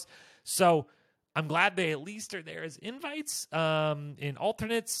challenge house. So I'm glad they at least are there as invites. In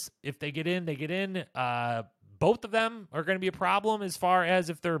alternates, if they get in, they get in. Both of them are going to be a problem as far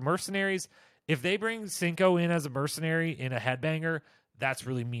as if they're mercenaries. If they bring Cinco in as a mercenary in a headbanger, that's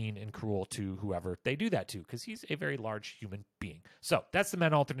really mean and cruel to whoever they do that to, because he's a very large human being. So that's the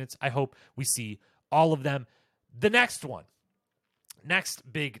men alternates. I hope we see all of them. The next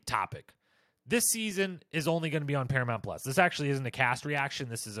big topic. This season is only going to be on Paramount Plus. This actually isn't a cast reaction.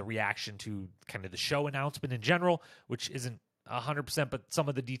 This is a reaction to kind of the show announcement in general, which isn't 100%, but some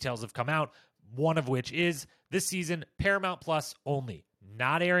of the details have come out. One of which is this season, Paramount Plus only,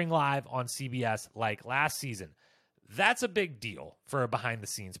 not airing live on CBS like last season. That's a big deal for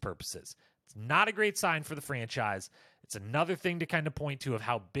behind-the-scenes purposes. It's not a great sign for the franchise. It's another thing to kind of point to of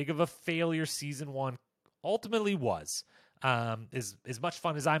how big of a failure season 1 ultimately was. As much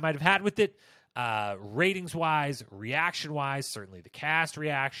fun as I might have had with it, ratings-wise, reaction-wise, certainly the cast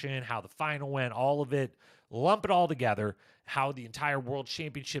reaction, how the final went, all of it, lump it all together, how the entire World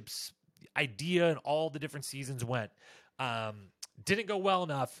Championships idea and all the different seasons went, didn't go well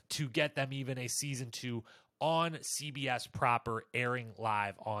enough to get them even a season 2 on CBS proper, airing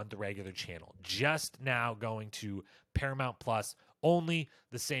live on the regular channel. Just now going to Paramount Plus only,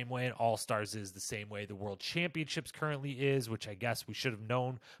 the same way an All-Stars is, the same way the World Championships currently is, which I guess we should have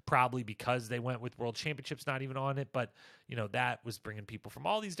known probably because they went with World Championships not even on it. But, that was bringing people from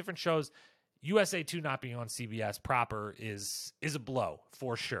all these different shows. USA 2 not being on CBS proper is a blow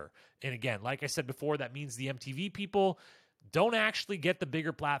for sure. And again, like I said before, that means the MTV people don't actually get the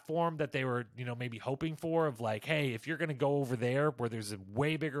bigger platform that they were, maybe hoping for, of like, hey, if you're going to go over there where there's a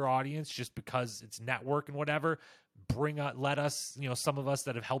way bigger audience just because it's network and whatever, let us, some of us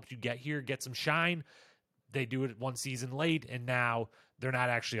that have helped you get here, get some shine. They do it one season late, and now they're not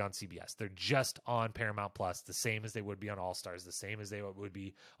actually on CBS. They're just on Paramount Plus, the same as they would be on All-Stars, the same as they would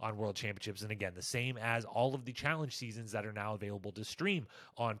be on World Championships, and again, the same as all of the challenge seasons that are now available to stream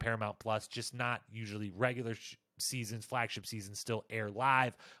on Paramount Plus, just not usually regular seasons, flagship seasons still air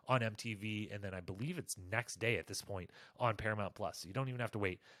live on MTV, and then I believe it's next day at this point on Paramount Plus, so you don't even have to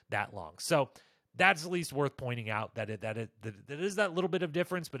wait that long. So that's at least worth pointing out that it is that little bit of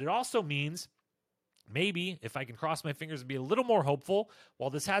difference, but it also means maybe, if I can cross my fingers and be a little more hopeful, while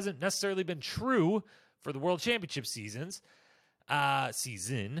this hasn't necessarily been true for the World Championship seasons,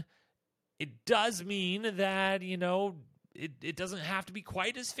 season, it does mean that, it doesn't have to be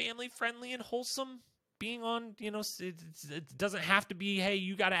quite as family friendly and wholesome being on, it doesn't have to be, hey,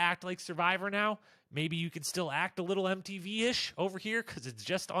 you got to act like Survivor now. Maybe you can still act a little MTV-ish over here because it's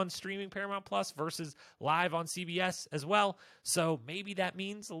just on streaming Paramount Plus versus live on CBS as well. So maybe that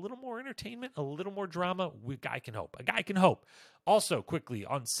means a little more entertainment, a little more drama. A guy can hope. Also, quickly,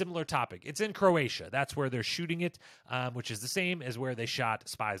 on similar topic, it's in Croatia. That's where they're shooting it, which is the same as where they shot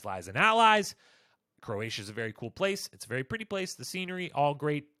Spies, Lies, and Allies. Croatia is a very cool place. It's a very pretty place. The scenery, all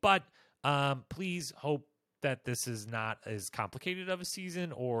great. But please hope that this is not as complicated of a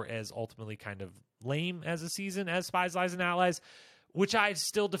season or as ultimately kind of lame as a season as Spies, Lies, and Allies, which I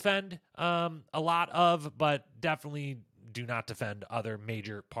still defend a lot of, but definitely do not defend other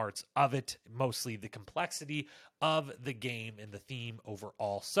major parts of it, mostly the complexity of the game and the theme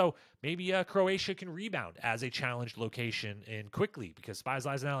overall. So maybe Croatia can rebound as a challenged location and quickly, because Spies,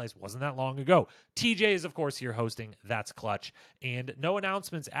 Lies, and Allies wasn't that long ago. TJ is, of course, here hosting That's Clutch, and no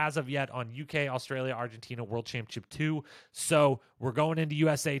announcements as of yet on UK, Australia, Argentina World Championship 2. So we're going into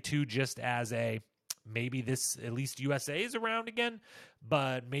USA 2 just as a maybe this, at least USA is around again,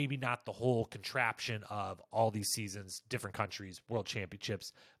 but maybe not the whole contraption of all these seasons, different countries, world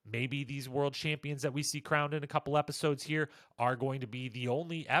championships. Maybe these world champions that we see crowned in a couple episodes here are going to be the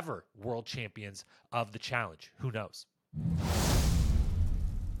only ever world champions of the challenge. Who knows?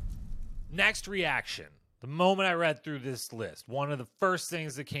 Next reaction. The moment I read through this list, one of the first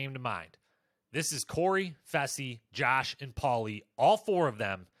things that came to mind. This is Cory, Fessy, Josh, and Paulie, all four of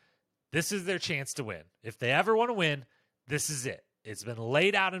them. This is their chance to win. If they ever want to win, this is it. It's been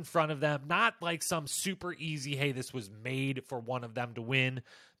laid out in front of them, not like some super easy, hey, this was made for one of them to win,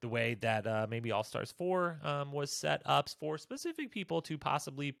 the way that maybe All-Stars 4 was set up for specific people to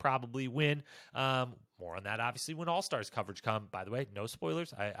probably win. More on that, obviously, when All-Stars coverage come. By the way, no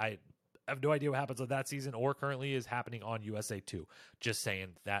spoilers. I have no idea what happens with that season or currently is happening on USA 2. Just saying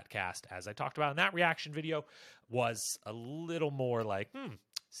that cast, as I talked about in that reaction video, was a little more like,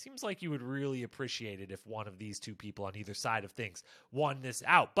 seems like you would really appreciate it if one of these two people on either side of things won this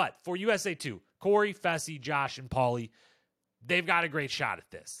out. But for USA 2, Cory, Fessy, Josh, and Paulie, they've got a great shot at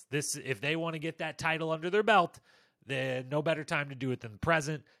this. If they want to get that title under their belt, then no better time to do it than the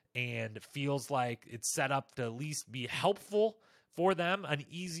present, and it feels like it's set up to at least be helpful for them, an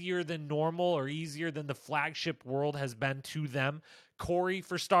easier than normal or easier than the flagship world has been to them. Cory,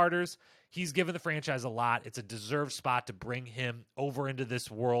 for starters, he's given the franchise a lot. It's a deserved spot to bring him over into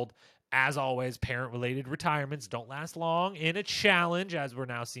this world. As always, parent-related retirements don't last long in a challenge, as we're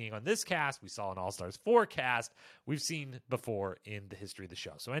now seeing on this cast. We saw an All-Stars 4 cast. We've seen before in the history of the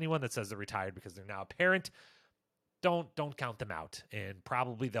show. So anyone that says they're retired because they're now a parent, don't count them out. And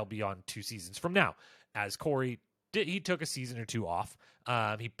probably they'll be on 2 seasons from now. As Cory, he took a season or 2 off.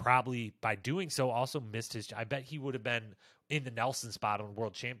 He probably, by doing so, also missed his... I bet he would have been in the Nelson spot on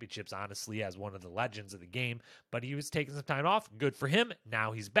World Championships, honestly, as one of the legends of the game. But he was taking some time off. Good for him.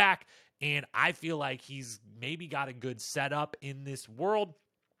 Now he's back. And I feel like he's maybe got a good setup in this world.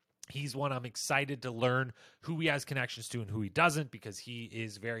 He's one I'm excited to learn who he has connections to and who he doesn't, because he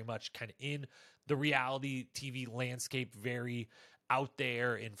is very much kind of in the reality TV landscape, very out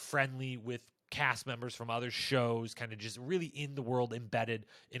there and friendly with cast members from other shows, kind of just really in the world, embedded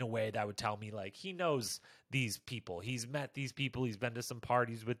in a way that would tell me like he knows these people. He's met these people. He's been to some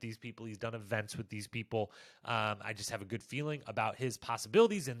parties with these people. He's done events with these people. I just have a good feeling about his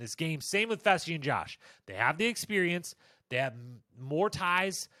possibilities in this game. Same with Fessy and Josh. They have the experience. They have more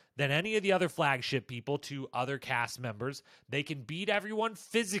ties than any of the other flagship people to other cast members. They can beat everyone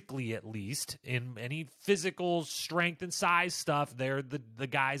physically, at least in any physical strength and size stuff. They're the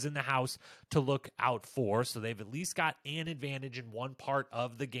guys in the house to look out for. So they've at least got an advantage in one part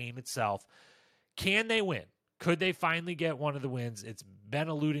of the game itself. Can they win? Could they finally get one of the wins? It's been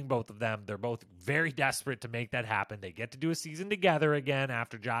eluding both of them. They're both very desperate to make that happen. They get to do a season together again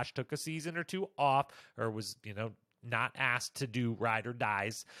after Josh took a season or 2 off, or was, not asked to do ride or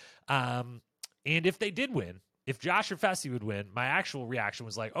dies. And if they did win, if Josh or Fessy would win, my actual reaction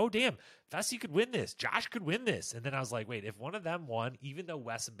was like, oh, damn, Fessy could win this. Josh could win this. And then I was like, wait, if one of them won, even though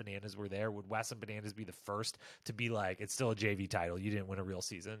Wes and Bananas were there, would Wes and Bananas be the first to be like, it's still a JV title. You didn't win a real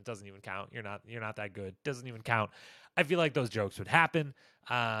season. It doesn't even count. You're not that good. Doesn't even count. I feel like those jokes would happen.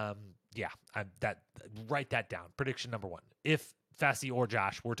 Write that down. Prediction number 1. If Fessy or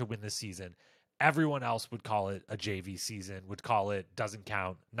Josh were to win this season, everyone else would call it a JV season, would call it doesn't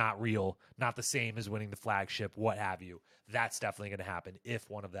count, not real, not the same as winning the flagship, what have you. That's definitely going to happen if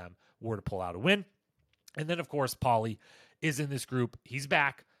one of them were to pull out a win. And then, of course, Paulie is in this group. He's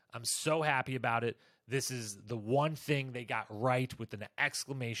back. I'm so happy about it. This is the one thing they got right with an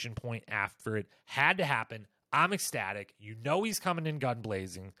exclamation point after it. Had to happen. I'm ecstatic. You know he's coming in gun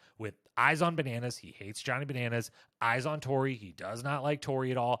blazing with eyes on Bananas. He hates Johnny Bananas. Eyes on Tori. He does not like Tori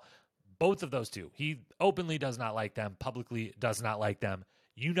at all. Both of those two. He openly does not like them, publicly does not like them.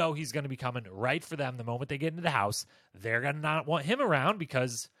 You know he's going to be coming right for them the moment they get into the house. They're going to not want him around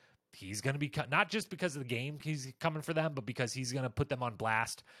because he's going to be, not just because of the game he's coming for them, but because he's going to put them on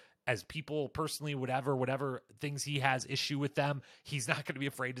blast as people personally, whatever things he has issue with them, he's not going to be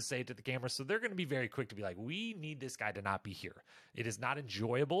afraid to say it to the camera. So they're going to be very quick to be like, we need this guy to not be here. It is not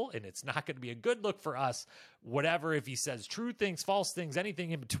enjoyable, and it's not going to be a good look for us. Whatever, if he says true things, false things, anything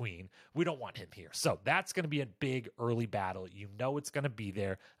in between, we don't want him here. So that's going to be a big early battle. You know it's going to be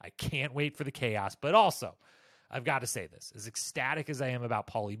there. I can't wait for the chaos. But also, I've got to say this, as ecstatic as I am about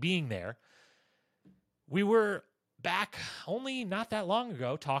Paulie being there, we were back only not that long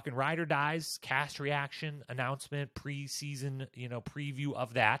ago talking Ride or Dies, cast reaction, announcement, preseason, preview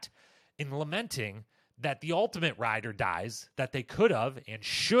of that, and lamenting that the ultimate Ride or Dies that they could have and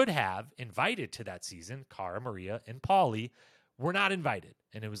should have invited to that season, Cara, Maria, and Paulie, were not invited.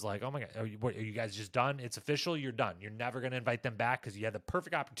 And it was like, oh my God, are you guys just done? It's official. You're done. You're never going to invite them back because you had the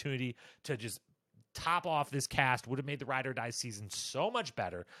perfect opportunity to just top off this cast. Would have made the Ride or Die season so much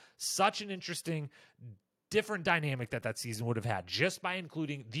better. Such an interesting, different dynamic that season would have had just by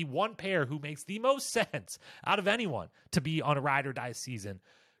including the one pair who makes the most sense out of anyone to be on a Ride or Die season.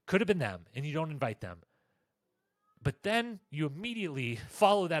 Could have been them, and you don't invite them. But then you immediately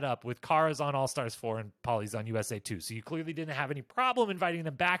follow that up with Cara's on All Stars 4 and Paulie's on USA 2. So you clearly didn't have any problem inviting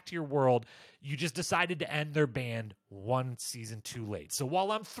them back to your world. You just decided to end their band one season too late. So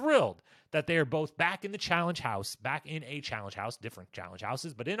while I'm thrilled that they are both back in the challenge house, back in a challenge house, different challenge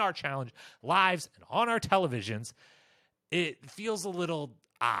houses, but in our challenge lives and on our televisions, it feels a little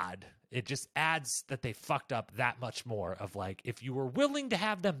odd. It just adds that they fucked up that much more of like, if you were willing to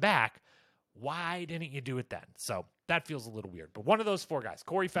have them back, why didn't you do it then? So that feels a little weird. But one of those four guys,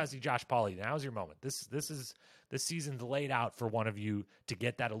 Cory, Fessy, Josh, Paulie, now's your moment. This season's laid out for one of you to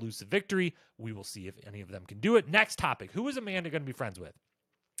get that elusive victory. We will see if any of them can do it. Next topic. Who is Amanda going to be friends with?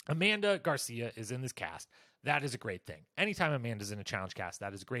 Amanda Garcia is in this cast. That is a great thing. Anytime Amanda's in a challenge cast,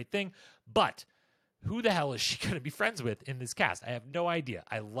 that is a great thing. But who the hell is she going to be friends with in this cast? I have no idea.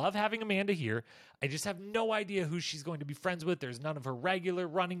 I love having Amanda here. I just have no idea who she's going to be friends with. There's none of her regular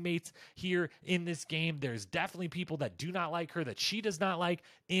running mates here in this game. There's definitely people that do not like her, that she does not like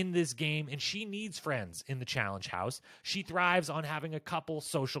in this game, and she needs friends in the challenge house. She thrives on having a couple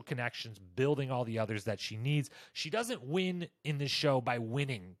social connections, building all the others that she needs. She doesn't win in this show by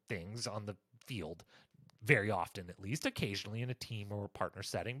winning things on the field. Very often, at least, occasionally in a team or a partner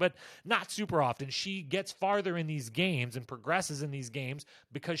setting, but not super often. She gets farther in these games and progresses in these games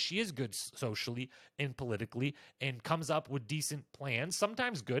because she is good socially and politically and comes up with decent plans.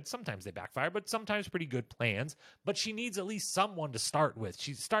 Sometimes good, sometimes they backfire, but sometimes pretty good plans. But she needs at least someone to start with.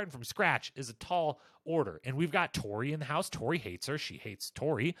 She's starting from scratch is a tall order. And we've got Tori in the house. Tori hates her. She hates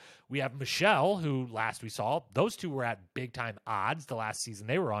Tori. We have Michelle, who last we saw, those two were at big time odds the last season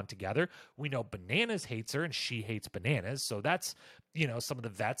they were on together. We know Bananas hates her and she hates Bananas. So that's, some of the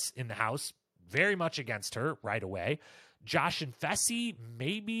vets in the house very much against her right away. Josh and Fessy,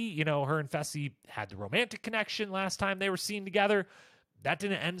 maybe, her and Fessy had the romantic connection last time they were seen together. That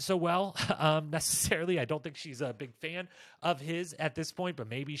didn't end so well necessarily. I don't think she's a big fan of his at this point, but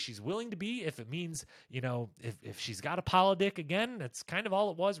maybe she's willing to be if it means, if she's got a politic again, that's kind of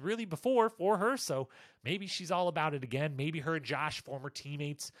all it was really before for her. So maybe she's all about it again. Maybe her and Josh, former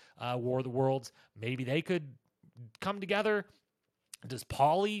teammates, War of the Worlds, maybe they could come together. Does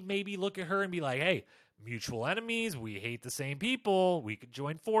Paulie maybe look at her and be like, hey, mutual enemies, we hate the same people, we could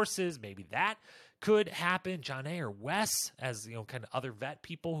join forces, maybe that could happen. Janae or Wes as, kind of other vet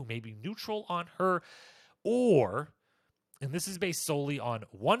people who may be neutral on her. Or, and this is based solely on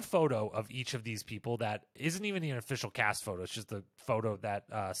one photo of each of these people that isn't even an official cast photo. It's just the photo that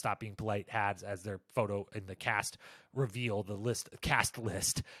Stop Being Polite has as their photo in the cast reveal, the cast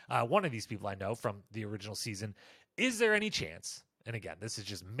list. One of these people I know from the original season. Is there any chance? And again, this is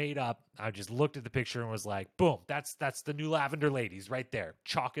just made up. I just looked at the picture and was like, boom, that's the new Lavender Ladies right there.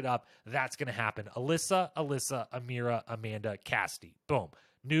 Chalk it up. That's going to happen. Alyssa, Amira, Amanda, Cassidy. Boom.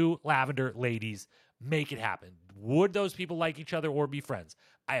 New Lavender Ladies. Make it happen. Would those people like each other or be friends?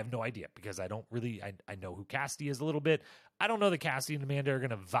 I have no idea because I don't really, I know who Cassidy is a little bit. I don't know that Cassidy and Amanda are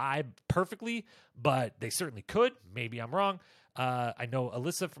going to vibe perfectly, but they certainly could. Maybe I'm wrong. I know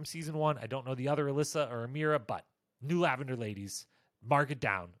Alyssa from season 1. I don't know the other Alyssa or Amira, but new Lavender Ladies. mark it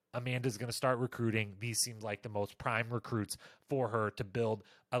down. Amanda's going to start recruiting. These seem like the most prime recruits for her to build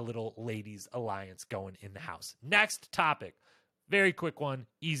a little ladies alliance going in the house. Next topic. Very quick one,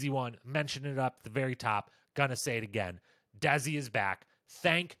 easy one. Mention it up at the very top. Gonna say it again. Desi is back.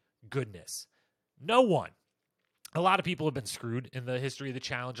 Thank goodness. No one. A lot of people have been screwed in the history of the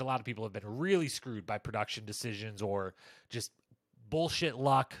challenge. A lot of people have been really screwed by production decisions or just bullshit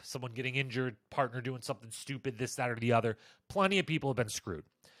luck, someone getting injured, partner doing something stupid, this, that, or the other. Plenty of people have been screwed.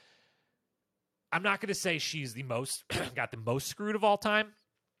 I'm not going to say she's the most, got the most screwed of all time,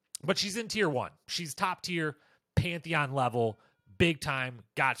 but she's in tier 1. She's top tier, Pantheon level, big time,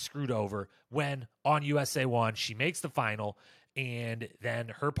 got screwed over when on USA 1, she makes the final. And then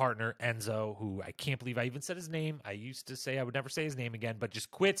her partner, Enzo, who I can't believe I even said his name. I used to say I would never say his name again, but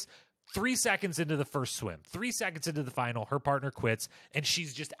just quits 3 seconds into the first swim. 3 seconds into the final, her partner quits, and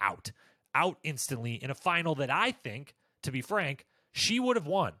she's just out instantly in a final that I think, to be frank, she would have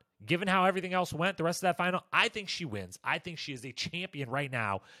won. Given how everything else went, the rest of that final, I think she wins. I think she is a champion right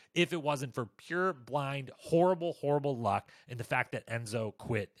now if it wasn't for pure, blind, horrible, horrible luck and the fact that Enzo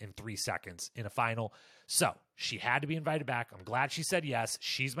quit in 3 seconds in a final. So she had to be invited back. I'm glad she said yes.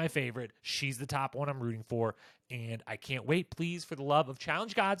 She's my favorite. She's the top one I'm rooting for. And I can't wait, please, for the love of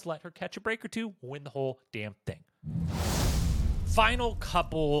challenge gods, let her catch a break or two, win the whole damn thing. Final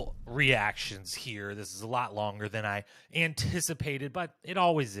couple reactions here. This is a lot longer than I anticipated, but it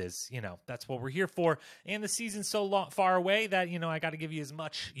always is. You know, that's what we're here for. And the season's so far away that, you know, I got to give you as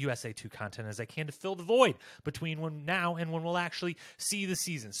much USA 2 content as I can to fill the void between when now and when we'll actually see the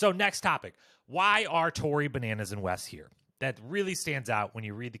season. So next topic. Why are Tori, Bananas, and Wes here? That really stands out when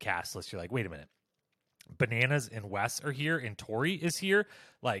you read the cast list. You're like, wait a minute. Bananas and Wes are here and Tori is here?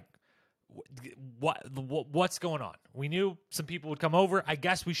 Like, what's going on? We knew some people would come over. I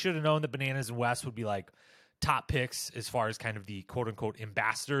guess we should have known that Bananas and Wes would be like top picks as far as kind of the quote unquote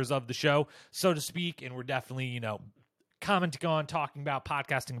ambassadors of the show, so to speak. And we're definitely, you know, commenting on, talking about,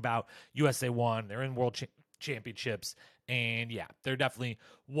 podcasting about USA 1. They're in world championships. And yeah, they're definitely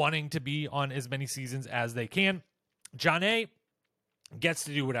wanting to be on as many seasons as they can. Janae gets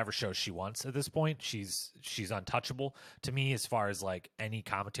to do whatever show she wants at this point. She's untouchable to me as far as like any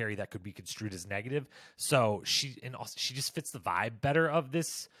commentary that could be construed as negative. So she just fits the vibe better of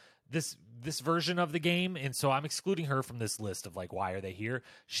this version of the game. And so I'm excluding her from this list of like, why are they here?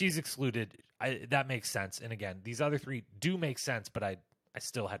 She's excluded. That makes sense. And again, these other three do make sense, but I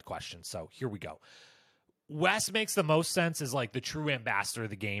still had questions. So here we go. Wes makes the most sense as like the true ambassador of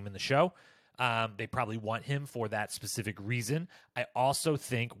the game in the show. They probably want him for that specific reason. I also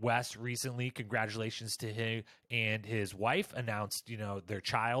think Wes recently, congratulations to him and his wife, announced, you know, their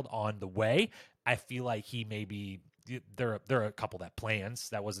child on the way. I feel like he maybe there are a couple that plans.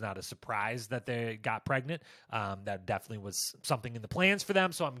 That was not a surprise that they got pregnant. That definitely was something in the plans for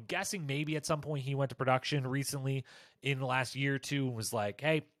them. So I'm guessing maybe at some point he went to production recently in the last year or two and was like,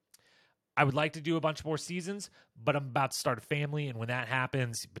 hey, I would like to do a bunch more seasons, but I'm about to start a family. And when that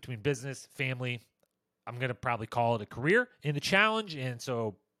happens, between business, family, I'm going to probably call it a career in the challenge. And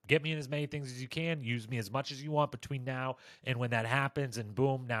so get me in as many things as you can. Use me as much as you want between now and when that happens. And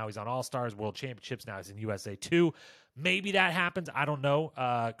boom, now he's on All-Stars, World Championships. Now he's in USA 2. Maybe that happens. I don't know.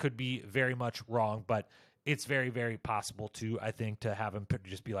 Could be very much wrong, but it's very, very possible to, I think, to have him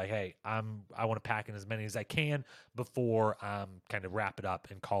just be like, hey, I want to pack in as many as I can before kind of wrap it up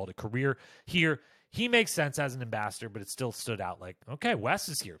and call it a career here. He makes sense as an ambassador, but it still stood out like, okay, Wes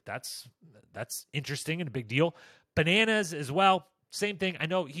is here. That's interesting and a big deal. Bananas as well. Same thing. I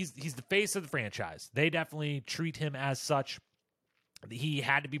know he's the face of the franchise. They definitely treat him as such. He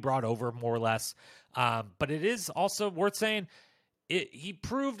had to be brought over more or less. But it is also worth saying, he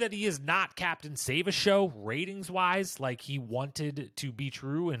proved that he is not Captain Save-A-Show ratings-wise, like he wanted to be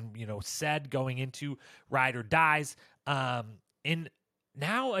true and, you know, said going into Ride or Dies. And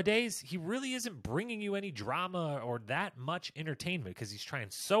nowadays, he really isn't bringing you any drama or that much entertainment because he's trying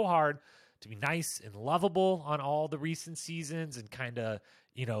so hard to be nice and lovable on all the recent seasons and kind of,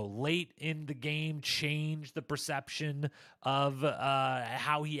 you know, late in the game change the perception of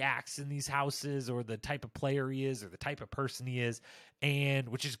how he acts in these houses or the type of player he is or the type of person he is, and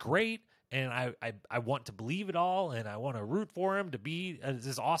which is great. And I want to believe it all, and I want to root for him to be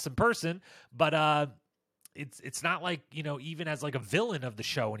this awesome person. But it's not like, you know, even as like a villain of the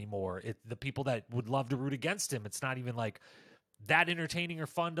show anymore. The people that would love to root against him, it's not even like that entertaining or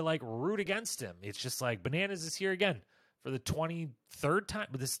fun to like root against him. It's just like Bananas is here again for the 23rd time,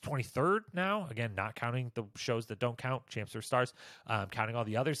 but this is 23rd now. Again, not counting the shows that don't count, Champs or Stars, counting all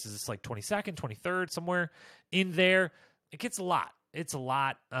the others. Is this like 22nd, 23rd, somewhere in there? It gets a lot. It's a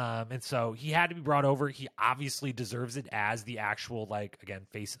lot. And so he had to be brought over. He obviously deserves it as the actual, like, again,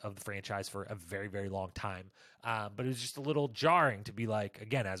 face of the franchise for a very, very long time. But it was just a little jarring to be like,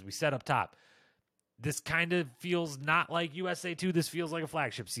 again, as we said up top, this kind of feels not like USA 2. This feels like a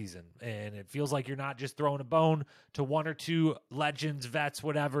flagship season. And it feels like you're not just throwing a bone to one or two legends, vets,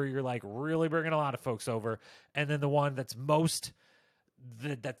 whatever. You're like really bringing a lot of folks over. And then the one that's most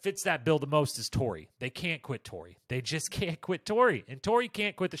that fits that bill the most is Tori. They can't quit Tori. They just can't quit Tori. And Tori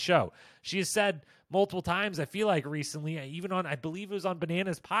can't quit the show. She has said multiple times, I feel like recently, even on, I believe it was on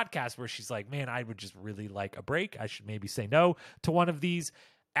Banana's podcast, where she's like, man, I would just really like a break. I should maybe say no to one of these.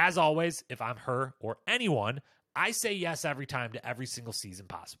 As always, if I'm her or anyone, I say yes every time to every single season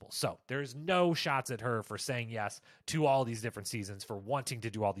possible. So there's no shots at her for saying yes to all these different seasons, for wanting to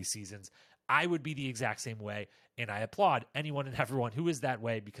do all these seasons. I would be the exact same way, and I applaud anyone and everyone who is that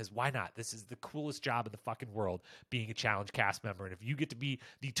way, because why not? This is the coolest job in the fucking world, being a challenge cast member. And if you get to be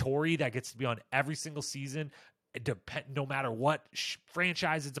the Tori that gets to be on every single season, no matter what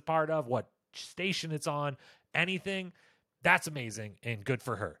franchise it's a part of, what station it's on, anything, that's amazing and good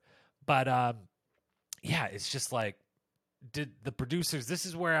for her. But yeah, it's just like, did the producers, this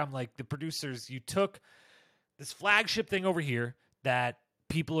is where I'm like, the producers, you took this flagship thing over here that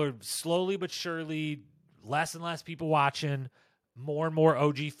people are slowly but surely, less and less people watching, more and more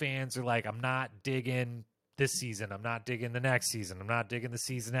OG fans are like, I'm not digging this season, I'm not digging the next season, I'm not digging the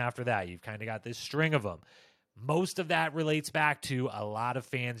season after that. You've kind of got this string of them. Most of that relates back to a lot of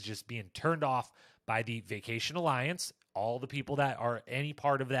fans just being turned off by the Vacation Alliance, all the people that are any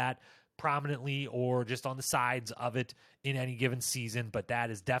part of that prominently or just on the sides of it in any given season. But that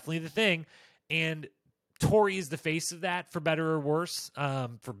is definitely the thing. And Tori is the face of that, for better or worse,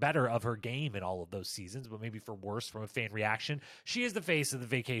 for better of her game in all of those seasons, but maybe for worse from a fan reaction. She is the face of the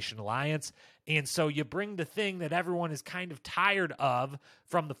Vacation Alliance. And so you bring the thing that everyone is kind of tired of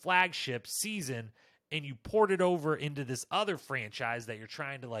from the flagship season, and you port it over into this other franchise that you're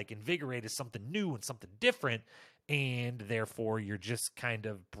trying to like invigorate as something new and something different. And therefore you're just kind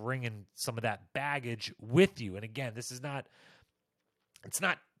of bringing some of that baggage with you. And again, it's not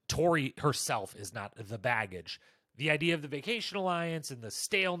Tori herself is not the baggage. The idea of the Vacation Alliance and the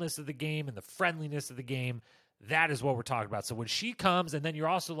staleness of the game and the friendliness of the game, that is what we're talking about. So when she comes, and then you're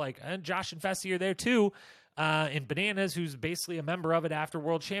also like, and Josh and Fessy are there too, and Bananas, who's basically a member of it after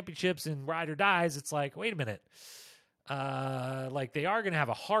World Championships and Ride or Dies, it's like, wait a minute. Like they are going to have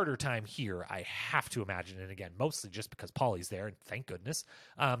a harder time here, I have to imagine. And again, mostly just because Paulie's there, and thank goodness,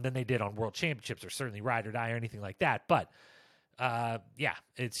 than they did on World Championships or certainly Ride or Die or anything like that. But yeah,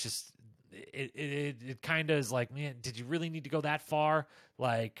 it's just, it kind of is like, man, did you really need to go that far?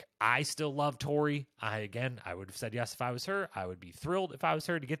 Like, I still love Tori. I would have said yes if I was her. I would be thrilled if I was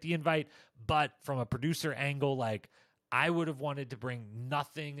her to get the invite. But from a producer angle, like, I would have wanted to bring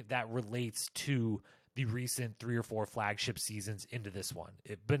nothing that relates to the recent 3 or 4 flagship seasons into this one.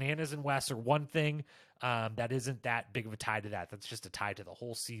 Bananas and Wes are one thing, that isn't that big of a tie to that. That's just a tie to the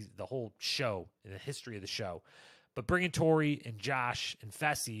whole season, the whole show, the history of the show. But bringing Tori and Josh and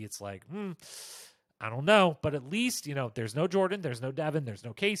Fessy, it's like, I don't know. But at least, there's no Jordan, there's no Devin, there's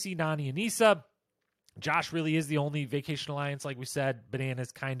no Casey, Nani, and Issa. Josh really is the only Vacation Alliance, like we said.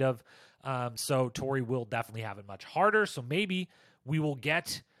 Bananas kind of. So Tori will definitely have it much harder. So maybe we will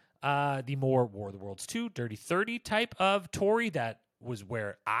get the more War of the Worlds 2, Dirty 30 type of Tori. That was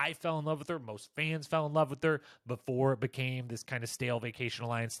where I fell in love with her. Most fans fell in love with her before it became this kind of stale Vacation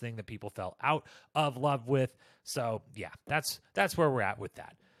Alliance thing that people fell out of love with. So yeah, that's where we're at with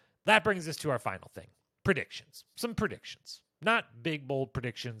that. That brings us to our final thing. Predictions. Some predictions. Not big, bold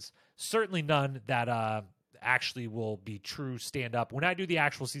predictions. Certainly none that actually will be true stand up. When I do the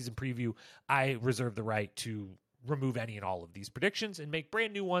actual season preview, I reserve the right to remove any and all of these predictions and make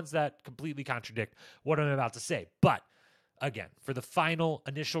brand new ones that completely contradict what I'm about to say. But again, for the final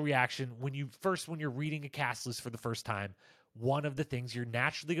initial reaction, when you're reading a cast list for the first time, one of the things you're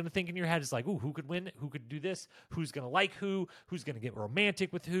naturally going to think in your head is like, ooh, who could win? Who could do this? Who's going to like who? Who's going to get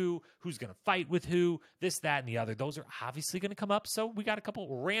romantic with who? Who's going to fight with who? This, that, and the other. Those are obviously going to come up. So we got a couple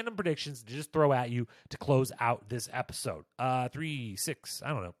random predictions to just throw at you to close out this episode. 3, 6,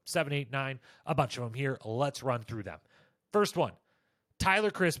 7, 8, 9, a bunch of them here. Let's run through them. First one,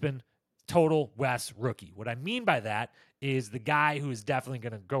 Tyler Crispin, total Wes rookie. What I mean by that is the guy who is definitely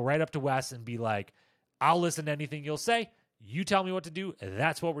going to go right up to Wes and be like, I'll listen to anything you'll say. You tell me what to do.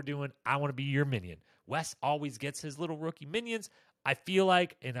 That's what we're doing. I want to be your minion. Wes always gets his little rookie minions. I feel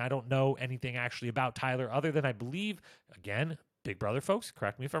like, and I don't know anything actually about Tyler other than I believe, again, Big Brother folks,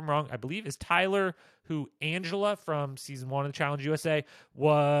 correct me if I'm wrong, I believe is Tyler who Angela from season 1 of the Challenge USA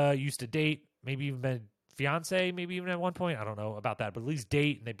used to date, maybe even been fiance, maybe even at one point. I don't know about that, but at least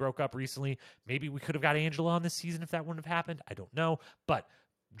date, and they broke up recently. Maybe we could have got Angela on this season if that wouldn't have happened. I don't know. But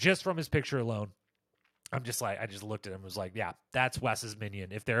just from his picture alone, I'm just like, I just looked at him and was like, yeah, that's Wes's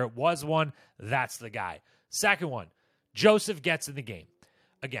minion. If there was one, that's the guy. Second one, Joseph gets in the game.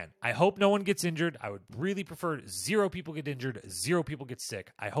 Again, I hope no one gets injured. I would really prefer 0 people get injured, 0 people get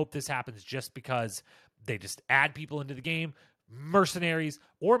sick. I hope this happens just because they just add people into the game, mercenaries,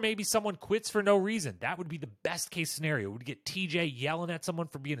 or maybe someone quits for no reason. That would be the best case scenario. We'd get TJ yelling at someone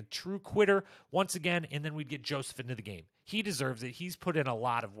for being a true quitter once again, and then we'd get Joseph into the game. He deserves it. He's put in a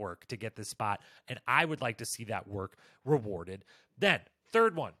lot of work to get this spot, and I would like to see that work rewarded. Then,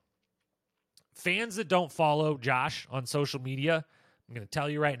 third one, fans that don't follow Josh on social media, I'm going to tell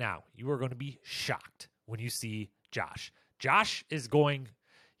you right now, you are going to be shocked when you see Josh. Josh is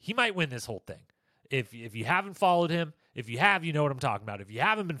he might win this whole thing. If you haven't followed him, if you have, you know what I'm talking about. If you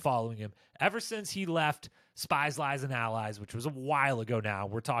haven't been following him, ever since he left Spies, Lies, and Allies, which was a while ago now,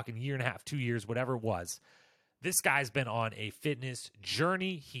 we're talking 1.5 years, 2 years, whatever it was, this guy's been on a fitness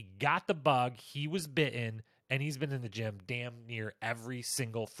journey. He got the bug. He was bitten, and he's been in the gym damn near every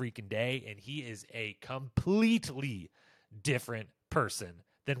single freaking day, and he is a completely different person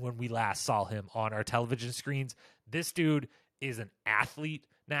than when we last saw him on our television screens. This dude is an athlete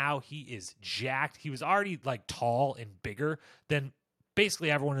now. He is jacked. He was already like tall and bigger than basically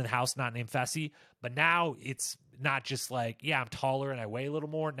everyone in the house not named Fessy, but now it's not just like, yeah, I'm taller and I weigh a little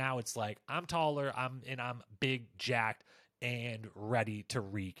more. Now it's like I'm taller, I'm big, jacked, and ready to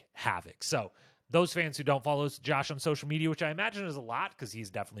wreak havoc. So those fans who don't follow Josh on social media, which I imagine is a lot because he's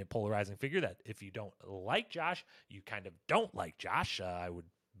definitely a polarizing figure, that if you don't like Josh, you kind of don't like Josh. I would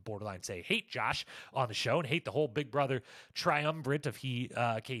borderline say hate Josh on the show and hate the whole Big Brother triumvirate of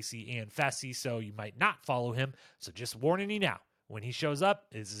Casey, and Fessy, so you might not follow him. So just warning you now, when he shows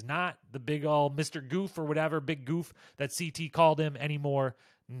up, this is not the big old Mr. Goof or whatever, big goof that CT called him anymore.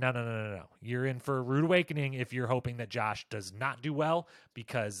 No. You're in for a rude awakening if you're hoping that Josh does not do well,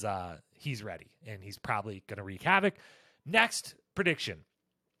 because he's ready and he's probably going to wreak havoc. Next prediction,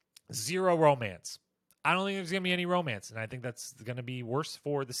 0 romance. I don't think there's going to be any romance, and I think that's going to be worse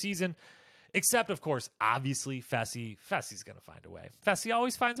for the season. Except, of course, obviously, Fessy. Fessy's going to find a way. Fessy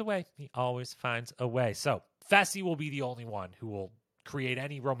always finds a way. He always finds a way. So Fessy will be the only one who will create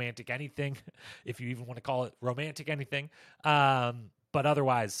any romantic anything, if you even want to call it romantic anything. But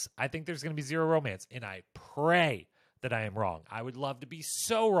otherwise, I think there's going to be 0 romance, and I pray that I am wrong. I would love to be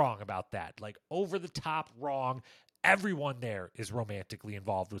so wrong about that, like over the top wrong. Everyone there is romantically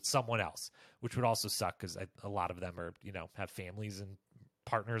involved with someone else, which would also suck because a lot of them are, have families and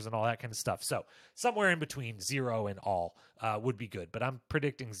partners and all that kind of stuff. So somewhere in between 0 and all would be good, but I'm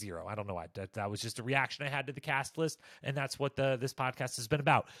predicting 0. I don't know why. That was just a reaction I had to the cast list, and that's what this podcast has been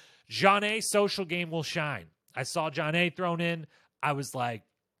about. Janae social game will shine. I saw Janae thrown in. I was like,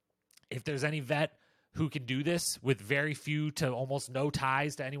 if there's any vet who can do this with very few to almost no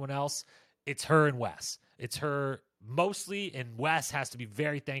ties to anyone else, it's her and Wes. It's her mostly, and Wes has to be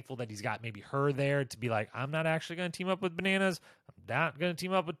very thankful that he's got maybe her there to be like, I'm not actually going to team up with Bananas. I'm not going to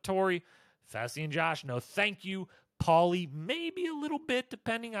team up with Tori. Fessy and Josh, no thank you. Paulie, maybe a little bit,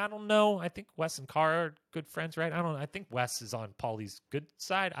 depending. I don't know. I think Wes and Cara are good friends, right? I think Wes is on Paulie's good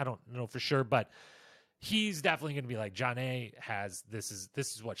side. I don't know for sure, but he's definitely going to be like, Janae has, this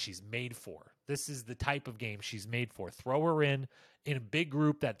is what she's made for. This is the type of game she's made for. Throw her in a big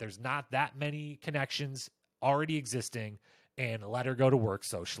group that there's not that many connections already existing, and let her go to work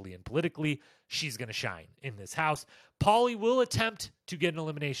socially and politically. She's going to shine in this house. Paulie will attempt to get an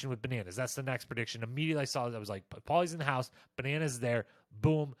elimination with Bananas. That's the next prediction. Immediately I saw that, I was like, Paulie's in the house, Bananas is there.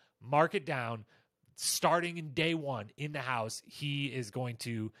 Boom, mark it down. Starting in day 1 in the house, he's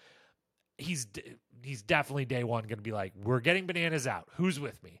definitely day 1 going to be like, we're getting Bananas out. Who's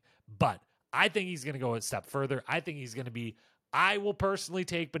with me? But I think he's going to go a step further. I think he's going to be, I will personally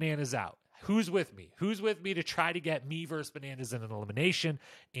take Bananas out. Who's with me? Who's with me to try to get me versus Bananas in an elimination?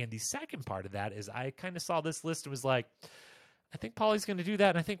 And the second part of that is I kind of saw this list and was like, I think Paulie's going to do that,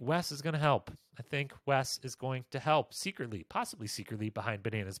 and I think Wes is going to help. I think Wes is going to help secretly, possibly secretly behind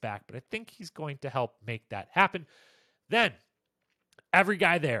Bananas' back, but I think he's going to help make that happen. Then, every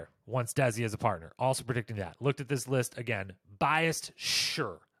guy there wants Desi as a partner. Also predicting that. Looked at this list again. Biased,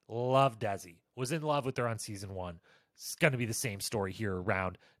 sure. Love Desi. Was in love with her on season 1. It's going to be the same story here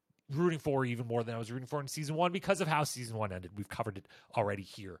around. Rooting for her even more than I was rooting for in season 1 because of how season 1 ended. We've covered it already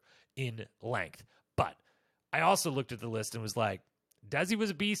here in length. But I also looked at the list and was like, Desi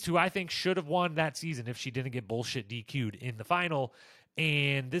was a beast who I think should have won that season if she didn't get bullshit DQ'd in the final.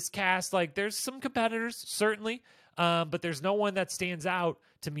 And this cast, like, there's some competitors, certainly. But there's no one that stands out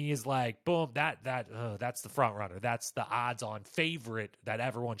to me as like, boom, that's the front runner. That's the odds-on favorite that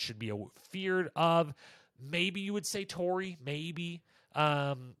everyone should be feared of. Maybe you would say Tori, maybe,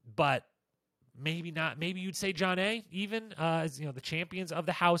 but maybe not. Maybe you'd say John A. even as the champions of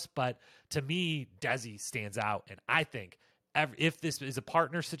the house. But to me, Desi stands out, and I think if this is a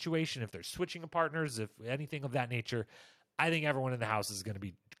partner situation, if they're switching of partners, if anything of that nature, I think everyone in the house is going to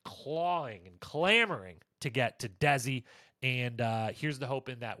be clawing and clamoring to get to Desi. And here's the hope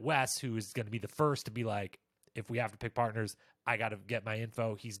in that Wes, who is going to be the first to be like, if we have to pick partners, I got to get my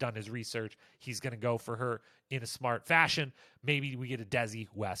info. He's done his research. He's going to go for her in a smart fashion. Maybe we get a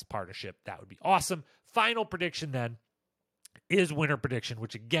Desi-Wes partnership. That would be awesome. Final prediction then is winner prediction,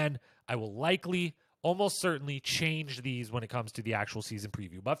 which again, I will likely, almost certainly change these when it comes to the actual season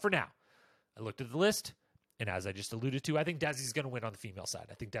preview. But for now, I looked at the list, and as I just alluded to, I think Desi's going to win on the female side.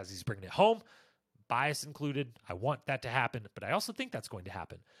 I think Desi's bringing it home, bias included. I want that to happen, but I also think that's going to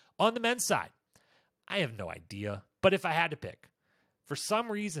happen. On the men's side, I have no idea, but if I had to pick, for some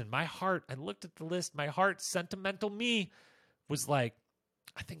reason, my heart, I looked at the list, my heart, sentimental me, was like,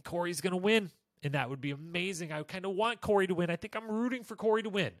 I think Cory's going to win, and that would be amazing. I kind of want Cory to win. I think I'm rooting for Cory to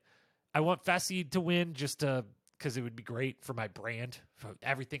win. I want Fessy to win just because it would be great for my brand, for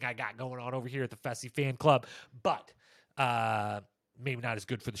everything I got going on over here at the Fessy fan club, but maybe not as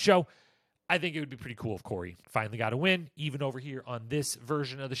good for the show. I think it would be pretty cool if Cory finally got a win, even over here on this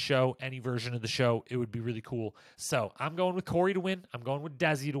version of the show, any version of the show, it would be really cool. So I'm going with Cory to win. I'm going with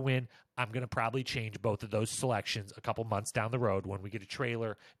Desi to win. I'm going to probably change both of those selections a couple months down the road when we get a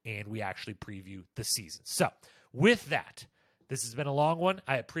trailer and we actually preview the season. So with that, this has been a long one.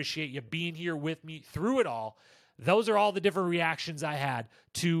 I appreciate you being here with me through it all. Those are all the different reactions I had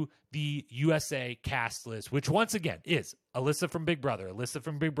to the USA cast list, which once again is Alyssa from Big Brother,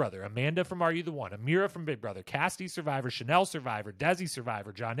 Amanda from Are You the One, Amira from Big Brother, Cassidy Survivor, Chanel Survivor, Desi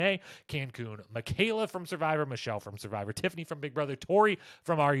Survivor, John A, Cancun, Michaela from Survivor, Michelle from Survivor, Tiffany from Big Brother, Tori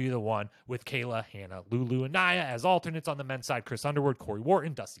from Are You the One, with Kayla, Hannah, Lulu, and Naya as alternates on the men's side, Chris Underwood, Corey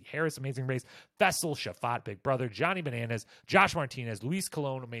Wharton, Dusty Harris, Amazing Race, Fessel, Shafat, Big Brother, Johnny Bananas, Josh Martinez, Luis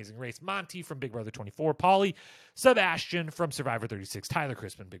Colon, Amazing Race, Monty from Big Brother 24, Paulie, Sebastian from Survivor 36, Tyler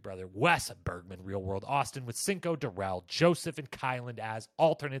Crispin, Big Brother, Wes Bergman, Real World Austin, with Cinco, Darrell, Joseph, and Kyland as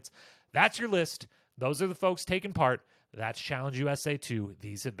alternates. That's your list. Those are the folks taking part. That's Challenge USA 2.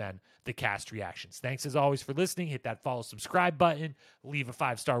 These have been the cast reactions. Thanks as always for listening. Hit that follow, subscribe button. Leave a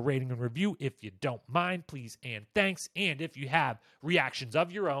 5-star rating and review if you don't mind, please and thanks. And if you have reactions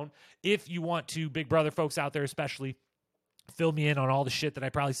of your own, if you want to, Big Brother folks out there especially, fill me in on all the shit that I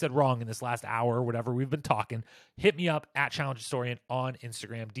probably said wrong in this last hour or whatever we've been talking, hit me up at Challenge Historian on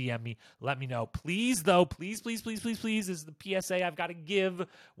Instagram. DM me. Let me know. Please, though, please, is the PSA I've got to give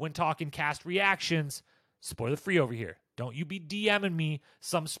when talking cast reactions. Spoiler free over here. Don't you be DMing me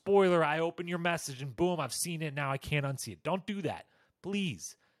some spoiler. I open your message and boom, I've seen it. Now I can't unsee it. Don't do that.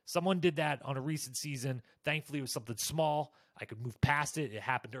 Please. Someone did that on a recent season. Thankfully, it was something small. I could move past it. It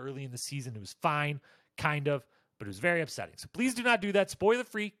happened early in the season. It was fine, kind of. But it was very upsetting. So please do not do that. Spoiler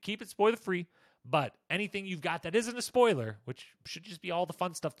free. Keep it spoiler free. But anything you've got that isn't a spoiler, which should just be all the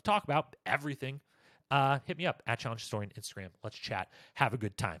fun stuff to talk about, everything, hit me up at Challenge Historian Instagram. Let's chat. Have a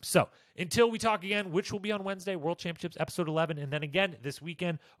good time. So until we talk again, which will be on Wednesday, World Championships episode 11. And then again this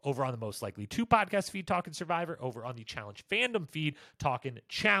weekend over on the Most Likely 2 podcast feed, Talking Survivor, over on the Challenge fandom feed, Talking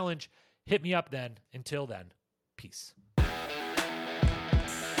Challenge. Hit me up then. Until then, peace.